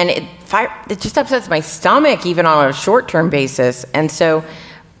 And it just upsets my stomach, even on a short-term basis. And so,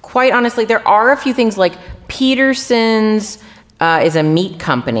 quite honestly, there are a few things like Peterson's is a meat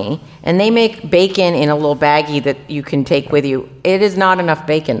company, and they make bacon in a little baggie that you can take with you. It is not enough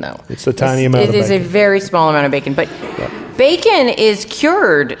bacon, though. It's a tiny amount of bacon. It is a very small amount of bacon. But bacon is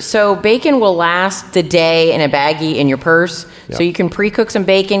cured, so bacon will last the day in a baggie in your purse. Yep. So you can pre-cook some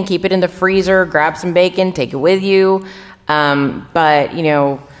bacon, keep it in the freezer, grab some bacon, take it with you. But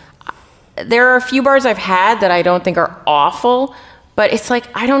there are a few bars I've had that I don't think are awful, but it's like,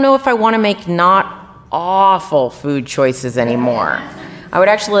 I don't know if I want to make not awful food choices anymore. I would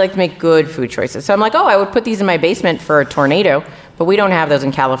actually like to make good food choices. So I'm like, I would put these in my basement for a tornado, but we don't have those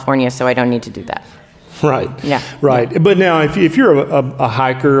in California, so I don't need to do that. Right. Yeah. Right. Yeah. But now, if you're a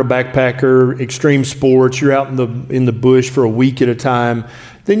hiker, a backpacker, extreme sports, you're out in the bush for a week at a time,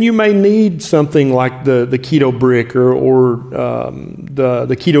 then you may need something like the keto brick or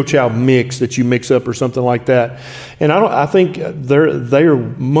the keto chow mix that you mix up or something like that. And I think they are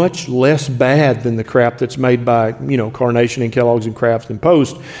much less bad than the crap that's made by Carnation and Kellogg's and Kraft and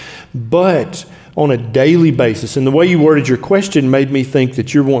Post, but on a daily basis. And the way you worded your question made me think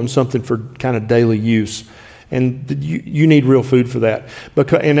that you're wanting something for kind of daily use. And you need real food for that.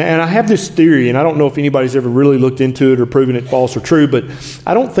 And I have this theory, and I don't know if anybody's ever really looked into it or proven it false or true, but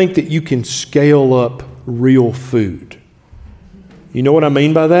I don't think that you can scale up real food. You know what I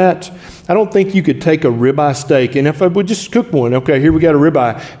mean by that? I don't think you could take a ribeye steak, and if I would just cook one, okay, here we got a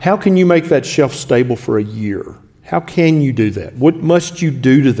ribeye. How can you make that shelf stable for a year? How can you do that? What must you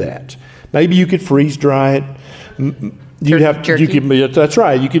do to that? Maybe you could freeze dry it. That's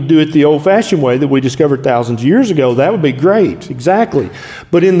right. You could do it the old-fashioned way that we discovered thousands of years ago. That would be great, exactly.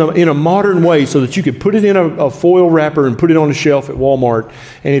 But in a modern way, so that you could put it in a foil wrapper and put it on a shelf at Walmart,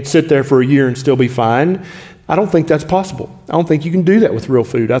 and it'd sit there for a year and still be fine. I don't think that's possible. I don't think you can do that with real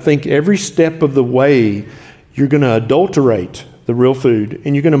food. I think every step of the way, you're going to adulterate the real food,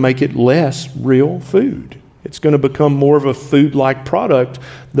 and you're going to make it less real food. It's going to become more of a food-like product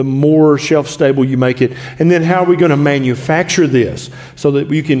the more shelf-stable you make it. And then how are we going to manufacture this so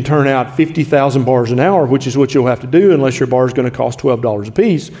that you can turn out 50,000 bars an hour, which is what you'll have to do unless your bar is going to cost $12 a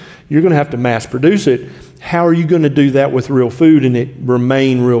piece. You're going to have to mass produce it. How are you going to do that with real food and it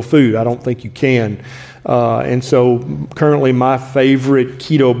remain real food? I don't think you can. And so currently my favorite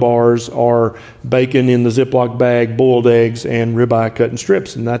keto bars are bacon in the Ziploc bag, boiled eggs, and ribeye cut in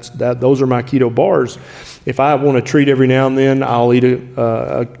strips. And those are my keto bars. If I want a treat every now and then, I'll eat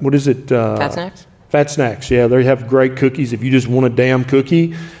what is it? Fat Snacks? Fat Snacks, yeah. They have great cookies. If you just want a damn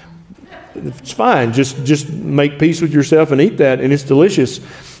cookie, it's fine. Just make peace with yourself and eat that, and it's delicious.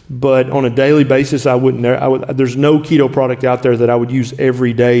 But on a daily basis, there's no keto product out there that I would use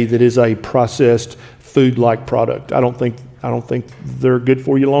every day that is a processed food-like product. I don't think they're good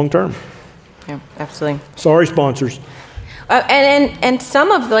for you long term. Yeah, absolutely. Sorry, sponsors. And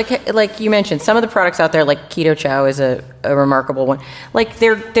some of like you mentioned, some of the products out there, like Keto Chow is a remarkable one. Like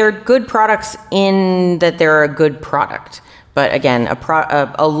they're good products in that they're a good product. But again,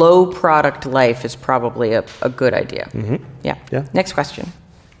 a low product life is probably a good idea. Mm-hmm. Yeah. Next question.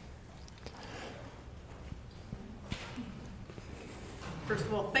 First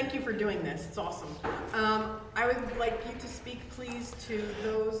of all, thank you for doing this. It's awesome. I would like you to speak, please, to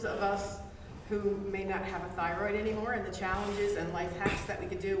those of us who may not have a thyroid anymore and the challenges and life hacks that we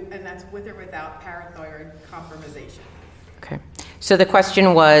could do, and that's with or without parathyroid compromisation. Okay. So the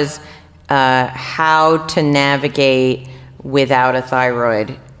question was how to navigate without a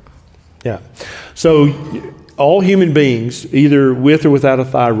thyroid. Yeah. So all human beings, either with or without a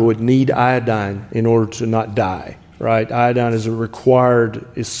thyroid, need iodine in order to not die. Right? Iodine is a required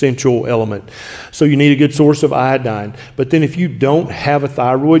essential element. So you need a good source of iodine. But then if you don't have a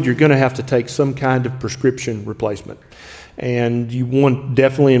thyroid, you're going to have to take some kind of prescription replacement. And you want,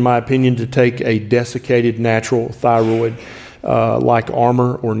 definitely in my opinion, to take a desiccated natural thyroid, like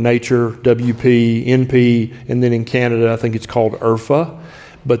Armour or Nature, WP, NP, and then in Canada, I think it's called IRFA.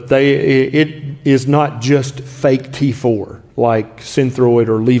 But it is not just fake T4 like Synthroid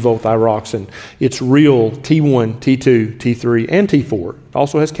or levothyroxine. It's real T1, T2, T3, and T4. It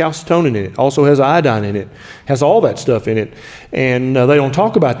also has calcitonin in it. Also has iodine in it. Has all that stuff in it. And they don't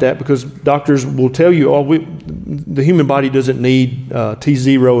talk about that because doctors will tell you, the human body doesn't need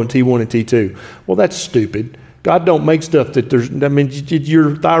T0 and T1 and T2. Well, that's stupid. God don't make stuff that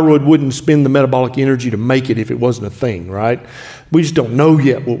your thyroid wouldn't spend the metabolic energy to make it if it wasn't a thing, right? We just don't know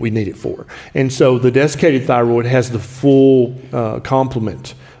yet what we need it for. And so the desiccated thyroid has the full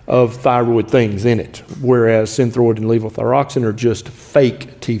complement of thyroid things in it, whereas Synthroid and levothyroxine are just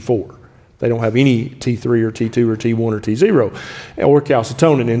fake T4. They don't have any T3 or T2 or T1 or T0 or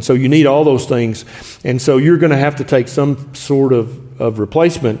calcitonin. And so you need all those things. And so you're going to have to take some sort of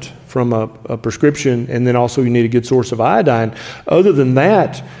replacement from a prescription, and then also you need a good source of iodine. Other than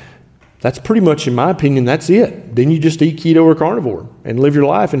that, that's pretty much, in my opinion, that's it. Then you just eat keto or carnivore and live your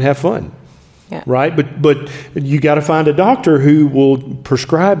life and have fun. Yeah. Right? But you got to find a doctor who will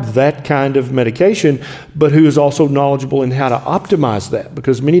prescribe that kind of medication, but who is also knowledgeable in how to optimize that.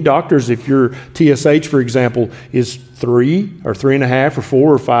 Because many doctors, if your TSH, for example, is 3 or 3.5 or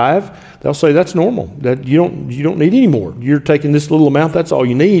 4 or 5, they'll say that's normal. That you don't need any more. You're taking this little amount, that's all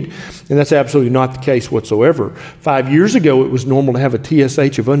you need. And that's absolutely not the case whatsoever. 5 years ago, it was normal to have a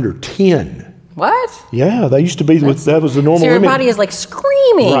TSH of under 10. What? Yeah, that used to be, that was the normal So your limit. body is like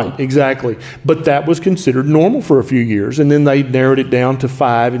screaming. Right, exactly. But that was considered normal for a few years, and then they narrowed it down to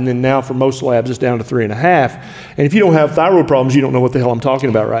 5, and then now for most labs it's down to 3.5. And if you don't have thyroid problems, you don't know what the hell I'm talking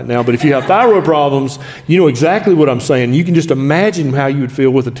about right now. But if you have thyroid problems, you know exactly what I'm saying. You can just imagine how you would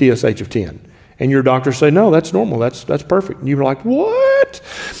feel with a TSH of 10. And your doctors say, no, that's normal, that's perfect. And you're like, what?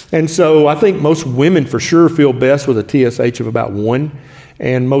 And so I think most women for sure feel best with a TSH of about 1.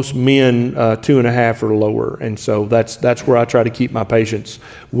 And most men 2.5 or lower, and so that's where I try to keep my patients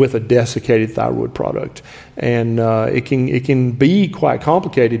with a desiccated thyroid product. And it can be quite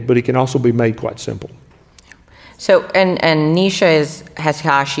complicated, but it can also be made quite simple. So and Neisha has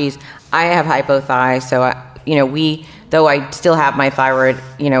Hashis. I have hypothyroid, so though I still have my thyroid,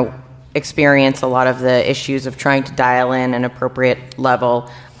 experience a lot of the issues of trying to dial in an appropriate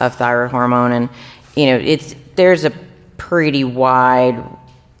level of thyroid hormone, and there's a pretty wide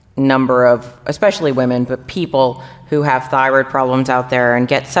number of, especially women, but people who have thyroid problems out there and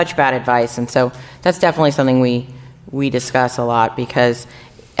get such bad advice. And so that's definitely something we discuss a lot, because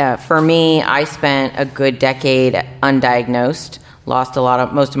for me, I spent a good decade undiagnosed, lost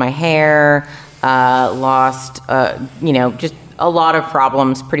most of my hair, lost, just a lot of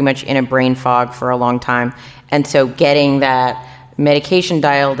problems, pretty much in a brain fog for a long time. And so getting that medication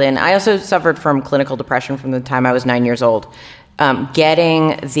dialed in. I also suffered from clinical depression from the time I was 9 years old.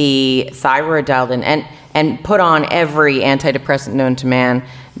 Getting the thyroid dialed in and put on every antidepressant known to man,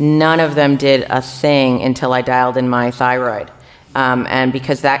 none of them did a thing until I dialed in my thyroid. And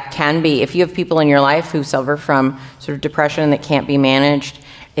because that can be, if you have people in your life who suffer from sort of depression that can't be managed,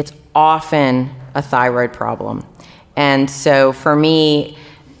 it's often a thyroid problem. And so for me,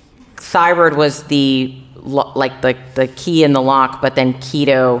 thyroid was the key in the lock, but then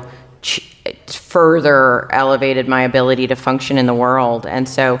keto further elevated my ability to function in the world. And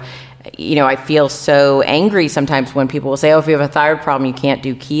so, I feel so angry sometimes when people will say, oh, if you have a thyroid problem, you can't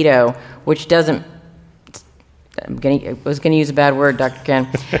do keto, which doesn't, I was going to use a bad word, Dr. Ken.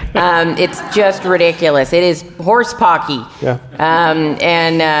 It's just ridiculous. It is horse pocky. Yeah.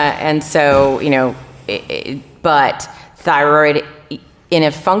 And so, but thyroid in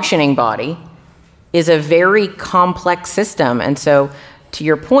a functioning body is a very complex system. And so to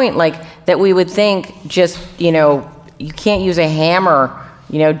your point, that we would think just, you can't use a hammer,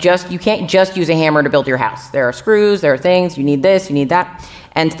 you can't just use a hammer to build your house. There are screws, there are things, you need this, you need that.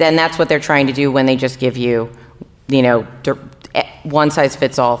 And then that's what they're trying to do when they just give you, one size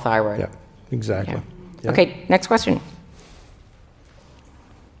fits all thyroid. Yeah, exactly. Yeah. Yeah. Okay, next question.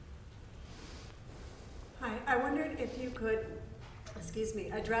 Hi, I wondered if you could,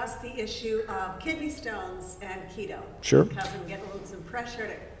 address the issue of kidney stones and keto. Sure. Because I'm getting some pressure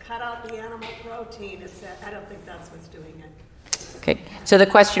to cut out the animal protein. I don't think that's what's doing it. Okay, so the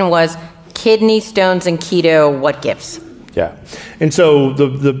question was kidney stones and keto, what gives? Yeah, and so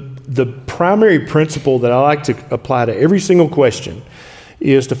the primary principle that I like to apply to every single question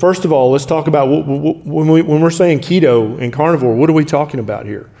is to, first of all, let's talk about when we're saying keto and carnivore, what are we talking about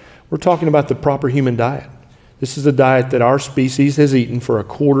here? We're talking about the proper human diet. This is a diet that our species has eaten for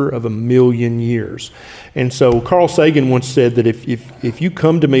 250,000 years. And so Carl Sagan once said that if you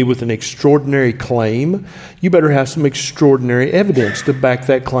come to me with an extraordinary claim, you better have some extraordinary evidence to back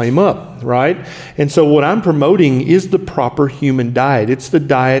that claim up, right? And so what I'm promoting is the proper human diet. It's the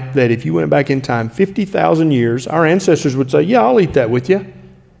diet that if you went back in time 50,000 years, our ancestors would say, yeah, I'll eat that with you,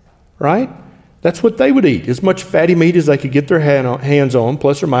 right? That's what they would eat, as much fatty meat as they could get their hands on,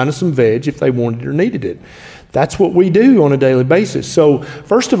 plus or minus some veg if they wanted or needed it. That's what we do on a daily basis. So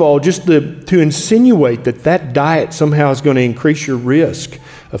first of all, just to insinuate that diet somehow is going to increase your risk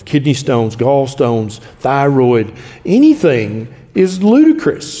of kidney stones, gallstones, thyroid, anything is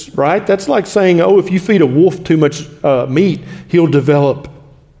ludicrous, right? That's like saying, oh, if you feed a wolf too much meat, he'll develop,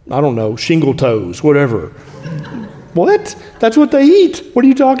 I don't know, shingle toes, whatever. What? That's what they eat. What are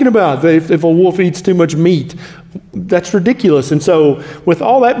you talking about? If a wolf eats too much meat, that's ridiculous. And so with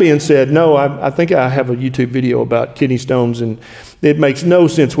all that being said, no, I think I have a YouTube video about kidney stones, and it makes no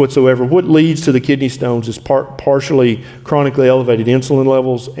sense whatsoever. What leads to the kidney stones is partially chronically elevated insulin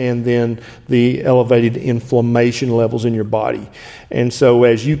levels and then the elevated inflammation levels in your body. And so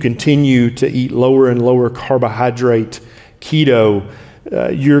as you continue to eat lower and lower carbohydrate keto,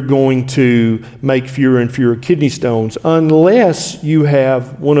 you're going to make fewer and fewer kidney stones unless you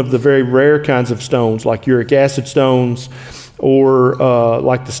have one of the very rare kinds of stones like uric acid stones or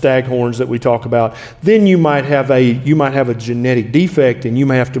like the staghorns that we talk about. Then you might have a genetic defect, and you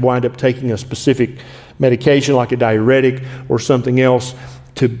may have to wind up taking a specific medication like a diuretic or something else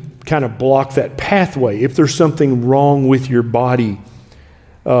to kind of block that pathway if there's something wrong with your body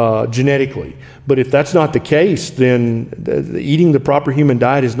genetically. But if that's not the case, then eating the proper human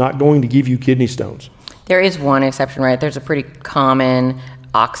diet is not going to give you kidney stones. There is one exception, right? There's a pretty common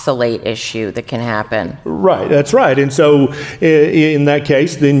oxalate issue that can happen. Right, that's right. And so in that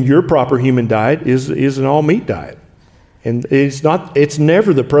case, then your proper human diet is an all-meat diet. And it's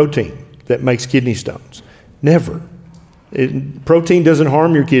never the protein that makes kidney stones. Never. Protein doesn't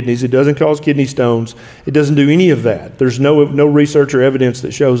harm your kidneys. It doesn't cause kidney stones. It doesn't do any of that. There's no research or evidence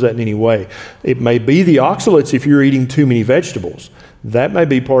that shows that in any way. It may be the oxalates if you're eating too many vegetables. That may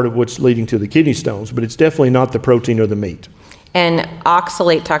be part of what's leading to the kidney stones, but it's definitely not the protein or the meat. And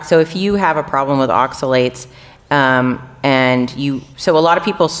oxalate talk. So if you have a problem with oxalates, so a lot of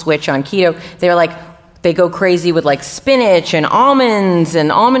people switch on keto. They go crazy with like spinach and almonds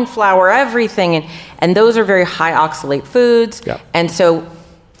and almond flour, everything. And those are very high oxalate foods. Yeah. And so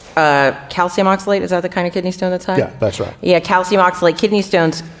calcium oxalate, is that the kind of kidney stone that's high? Yeah, that's right. Yeah, calcium oxalate kidney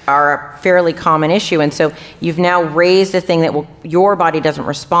stones are a fairly common issue. And so you've now raised a thing that your body doesn't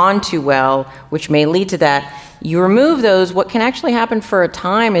respond to well, which may lead to that. You remove those, what can actually happen for a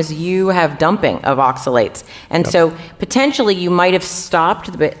time is you have dumping of oxalates. And so potentially you might have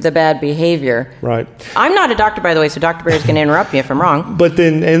stopped the bad behavior. Right. I'm not a doctor, by the way, so Dr. Bear is going to interrupt me if I'm wrong. But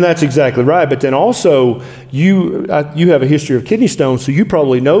then, and that's exactly right. But then also, you have a history of kidney stones, so you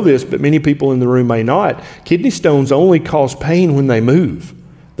probably know this, but many people in the room may not. Kidney stones only cause pain when they move.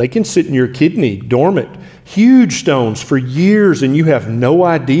 They can sit in your kidney dormant, huge stones for years, and you have no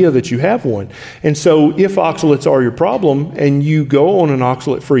idea that you have one. And so if oxalates are your problem and you go on an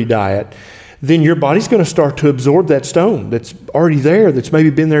oxalate-free diet, then your body's going to start to absorb that stone that's already there, that's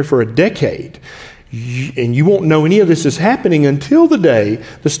maybe been there for a decade. And you won't know any of this is happening until the day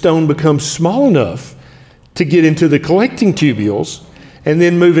the stone becomes small enough to get into the collecting tubules and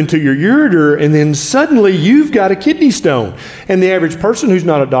then move into your ureter, and then suddenly you've got a kidney stone. And the average person who's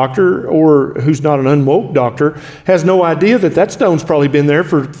not a doctor or who's not an unwoke doctor has no idea that stone's probably been there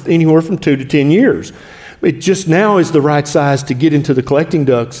for anywhere from 2 to 10 years. It just now is the right size to get into the collecting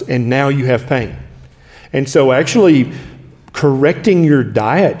ducts, and now you have pain. And so actually correcting your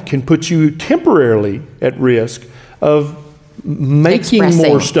diet can put you temporarily at risk of making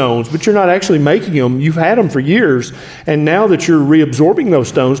more stones, but you're not actually making them. You've had them for years, and now that you're reabsorbing those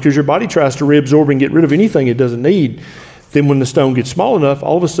stones, because your body tries to reabsorb and get rid of anything it doesn't need, then when the stone gets small enough,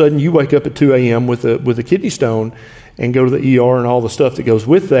 all of a sudden you wake up at 2 a.m. with a kidney stone and go to the ER and all the stuff that goes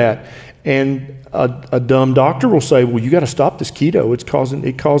with that. And a dumb doctor will say, well, you got to stop this keto.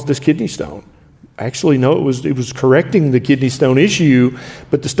 It caused this kidney stone. Actually, no, it was correcting the kidney stone issue,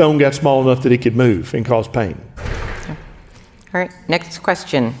 but the stone got small enough that it could move and cause pain. All right, next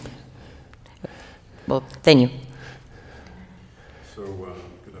question. Well, then you. So,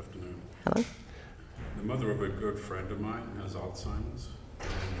 good afternoon. Hello. The mother of a good friend of mine has Alzheimer's,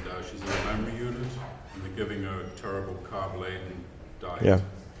 and she's in a memory unit, and they're giving her a terrible carb-laden diet. Yeah.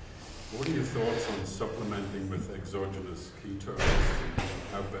 What are your thoughts on supplementing with exogenous ketones?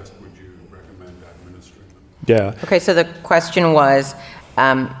 How best would you recommend administering them? Yeah. Okay, so the question was,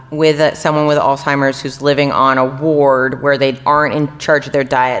 with someone with Alzheimer's who's living on a ward where they aren't in charge of their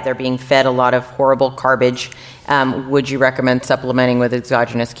diet, they're being fed a lot of horrible garbage, would you recommend supplementing with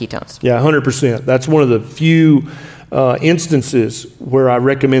exogenous ketones? Yeah, 100%. That's one of the few instances where I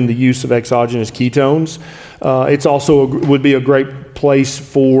recommend the use of exogenous ketones. It's also would be a great place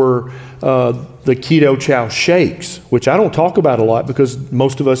for the keto chow shakes, which I don't talk about a lot because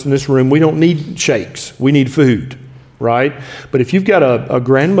most of us in this room, we don't need shakes. We need food, right? But if you've got a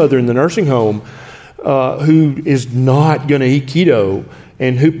grandmother in the nursing home who is not going to eat keto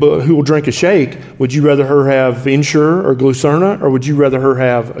and who will drink a shake, would you rather her have Ensure or Glucerna, or would you rather her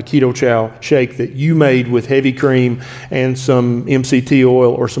have a keto chow shake that you made with heavy cream and some MCT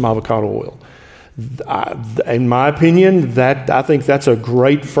oil or some avocado oil? In my opinion, I think that's a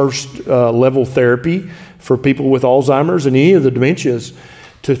great first level therapy for people with Alzheimer's and any of the dementias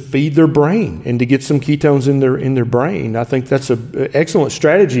to feed their brain and to get some ketones in their brain. I think that's an excellent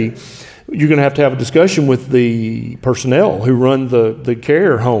strategy. You're going to have a discussion with the personnel who run the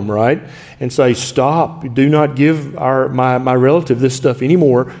care home, right? And say, stop, do not give my relative this stuff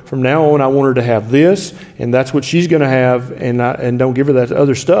anymore. From now on, I want her to have this, and that's what she's going to have, and don't give her that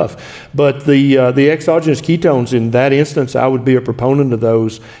other stuff. But the exogenous ketones, in that instance, I would be a proponent of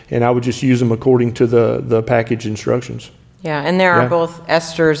those, and I would just use them according to the package instructions. Yeah, and there are both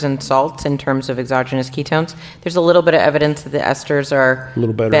esters and salts in terms of exogenous ketones. There's a little bit of evidence that the esters are a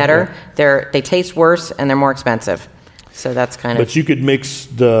little better. They taste worse and they're more expensive. So that's kind of... But you could mix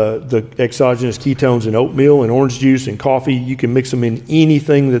the exogenous ketones in oatmeal and orange juice and coffee. You can mix them in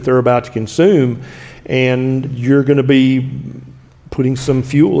anything that they're about to consume, and you're going to be putting some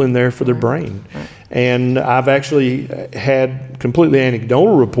fuel in there for their brain. Right. And I've actually had completely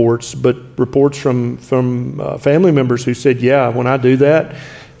anecdotal reports, but reports from family members who said, yeah, when I do that,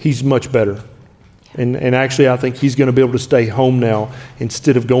 he's much better. And actually, I think he's going to be able to stay home now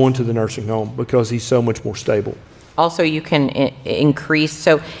instead of going to the nursing home because he's so much more stable. Also, you can increase,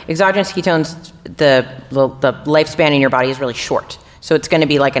 so exogenous ketones, the lifespan in your body is really short. So it's going to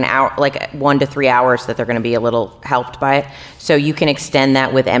be like an hour, like 1 to 3 hours that they're going to be a little helped by it. So you can extend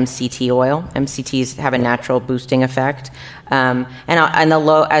that with MCT oil. MCTs have a natural boosting effect, and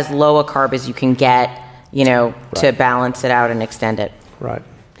as low a carb as you can get, to balance it out and extend it. Right.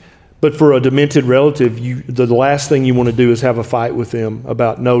 But for a demented relative, the last thing you want to do is have a fight with them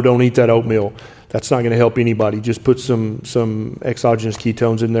about, no, don't eat that oatmeal. That's not going to help anybody. Just put some exogenous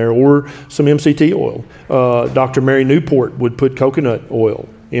ketones in there or some MCT oil. Dr. Mary Newport would put coconut oil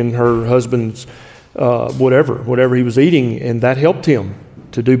in her husband's whatever he was eating, and that helped him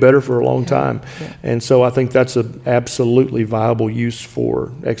to do better for a long time. Yeah. And so I think that's an absolutely viable use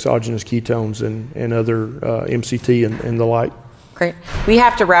for exogenous ketones and other MCT and the like. Great. We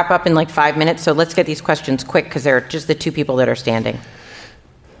have to wrap up in like 5 minutes, so let's get these questions quick because they're just the two people that are standing.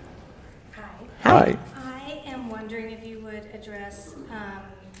 Hi. I am wondering if you would address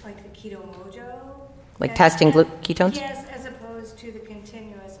like the Keto Mojo. Like testing ketones? Yes, as opposed to the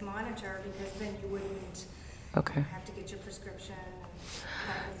continuous monitor, because then you wouldn't have to get your prescription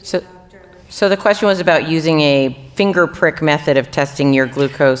with your doctor. So the question was about using a finger prick method of testing your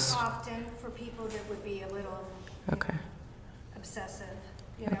glucose. Often for people that would be a little obsessive.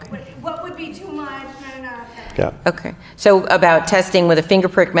 What would be too much? Yeah. Okay. So about testing with a finger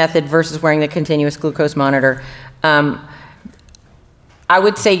prick method versus wearing the continuous glucose monitor. I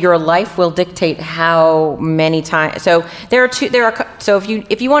would say your life will dictate how many times. So So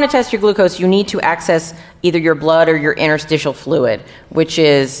if you want to test your glucose, you need to access either your blood or your interstitial fluid, which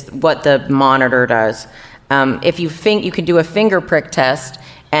is what the monitor does. If you think you can do a finger prick test,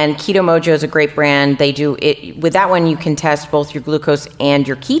 and Keto Mojo is a great brand. They do it with that one. You can test both your glucose and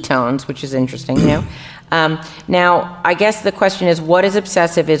your ketones, which is interesting. Now, I guess the question is, what is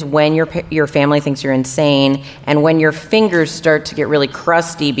obsessive is when your family thinks you're insane, and when your fingers start to get really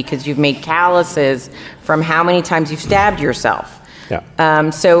crusty because you've made calluses from how many times you've stabbed yourself. Yeah.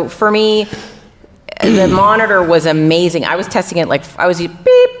 So for me, the monitor was amazing. I was testing it I was beep,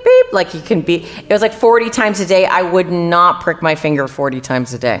 beep, like you can be. It was like 40 times a day. I would not prick my finger 40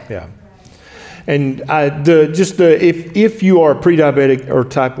 times a day. Yeah. And if you are pre-diabetic or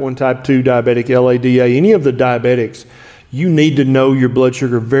type 1, type 2 diabetic, LADA, any of the diabetics, you need to know your blood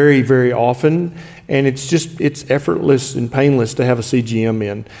sugar very, very often. And it's effortless and painless to have a CGM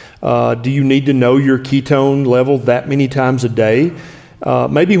in. Do you need to know your ketone level that many times a day?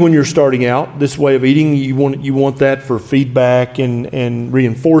 Maybe when you're starting out this way of eating, you want that for feedback and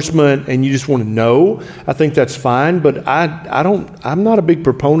reinforcement, and you just want to know. I think that's fine, but I'm not a big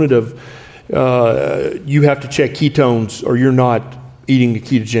proponent of you have to check ketones or you're not eating a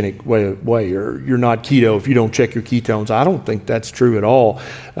ketogenic way, or you're not keto if you don't check your ketones. I don't think that's true at all.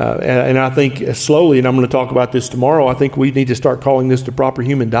 And I think slowly, and I'm going to talk about this tomorrow, I think we need to start calling this the proper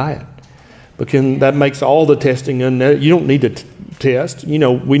human diet, because that makes all the testing, you don't need to test.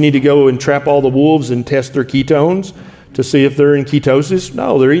 We need to go and trap all the wolves and test their ketones to see if they're in ketosis.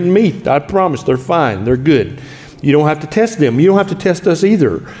 No, they're eating meat. I promise they're fine. They're good. You don't have to test them. You don't have to test us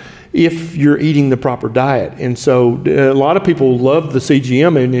either if you're eating the proper diet. And so a lot of people love the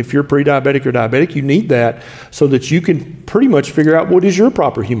CGM, and if you're pre-diabetic or diabetic, you need that so that you can pretty much figure out what is your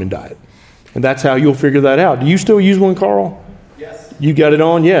proper human diet. And that's how you'll figure that out. Do you still use one, Carl? Yes. You got it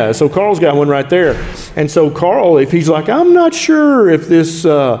on? Yeah. So Carl's got one right there. And so Carl, if he's like, I'm not sure if this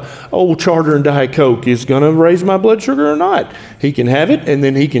old Charter and Diet Coke is going to raise my blood sugar or not, he can have it, and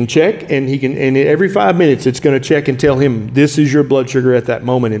then he can check, and every 5 minutes it's going to check and tell him this is your blood sugar at that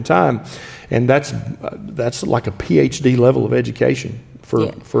moment in time. And that's like a PhD level of education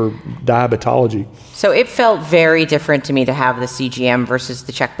for diabetology. So it felt very different to me to have the CGM versus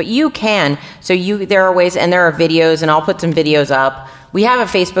the check. But you can. So there are ways, and there are videos, and I'll put some videos up. We have a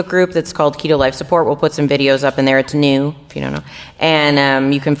Facebook group that's called Keto Life Support. We'll put some videos up in there. It's new, if you don't know.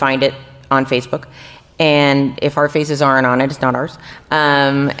 And you can find it on Facebook. And if our faces aren't on it, it's not ours.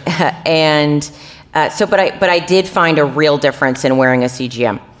 But I did find a real difference in wearing a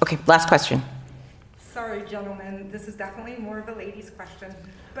CGM. Okay, last question. Sorry, gentlemen, this is definitely more of a ladies' question,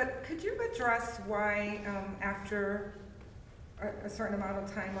 but could you address why after a certain amount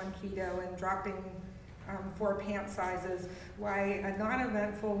of time on keto and dropping 4 pant sizes, why a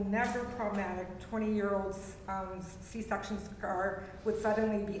non-eventful, never problematic 20-year-old's C-section scar would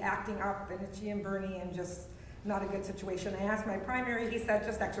suddenly be acting up and itchy and burny and just not a good situation? I asked my primary, he said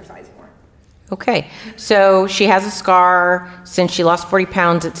just exercise more. Okay, so she has a scar. Since she lost 40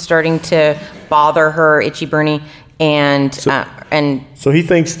 pounds, it's starting to bother her, itchy, burny, and so he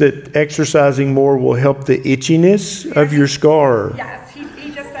thinks that exercising more will help the itchiness of your scar. Yes,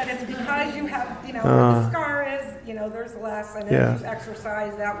 he just said it's because you have, where the scar is, there's less, and if you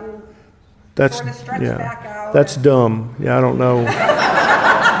exercise, that will sort of stretch back out. That's dumb. Yeah, I don't know.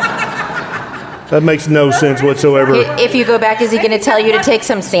 That makes no sense whatsoever. If you go back, is he going to tell you to take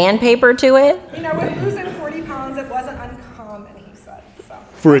some sandpaper to it? With losing 40 pounds, it wasn't uncommon, he said. So.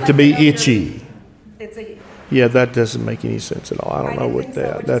 For it to be itchy. Yeah, that doesn't make any sense at all. I don't know what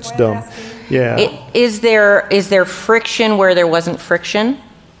that. That's dumb. Yeah. Is there friction where there wasn't friction?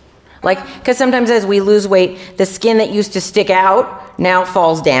 Because sometimes as we lose weight, the skin that used to stick out now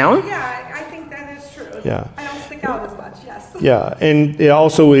falls down. Yeah, I think that is true. Yeah. I don't stick out as much, yes. Yeah, and it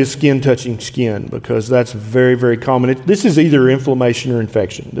also is skin touching skin, because that's very, very common. This is either inflammation or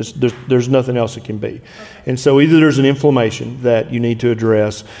infection. There's nothing else it can be. Okay. And so either there's an inflammation that you need to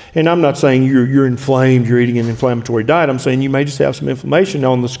address, and I'm not saying you're inflamed, you're eating an inflammatory diet. I'm saying you may just have some inflammation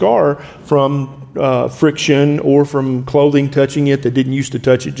on the scar from friction or from clothing touching it that didn't used to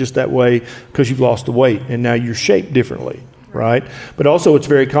touch it just that way because you've lost the weight, and now you're shaped differently. Right? But also it's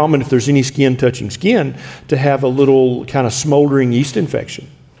very common, if there's any skin touching skin, to have a little kind of smoldering yeast infection.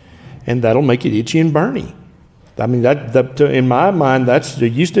 And that'll make it itchy and burny. I mean, that in my mind, that's a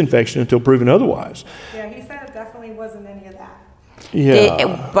yeast infection until proven otherwise. Yeah, he said it definitely wasn't any of that.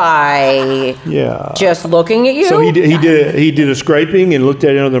 By just looking at you? So he did a scraping and looked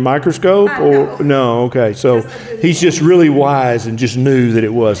at it under the microscope? No, okay. So he's just really wise and just knew that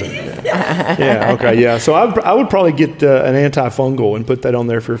it wasn't. So I would probably get an antifungal and put that on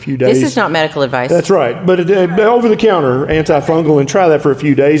there for a few days. This is not medical advice. That's right. But over the counter antifungal, and try that for a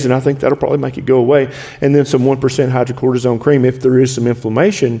few days, and I think that'll probably make it go away. And then some 1% hydrocortisone cream. If there is some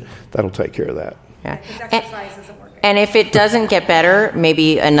inflammation, that'll take care of that. Yeah. And if it doesn't get better,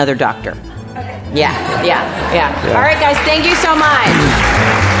 maybe another doctor. Okay. Yeah. All right, guys, thank you so much.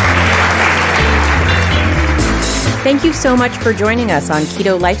 Thank you so much for joining us on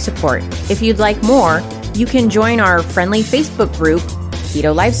Keto Life Support. If you'd like more, you can join our friendly Facebook group,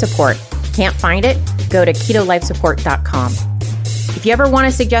 Keto Life Support. Can't find it? Go to ketolifesupport.com. If you ever want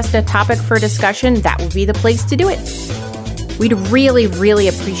to suggest a topic for discussion, that would be the place to do it. We'd really, really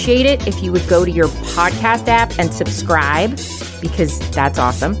appreciate it if you would go to your podcast app and subscribe, because that's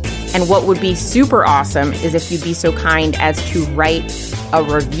awesome. And what would be super awesome is if you'd be so kind as to write a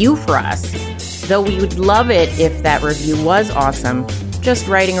review for us. Though we would love it if that review was awesome, just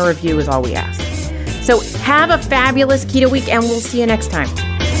writing a review is all we ask. So have a fabulous keto week, and we'll see you next time.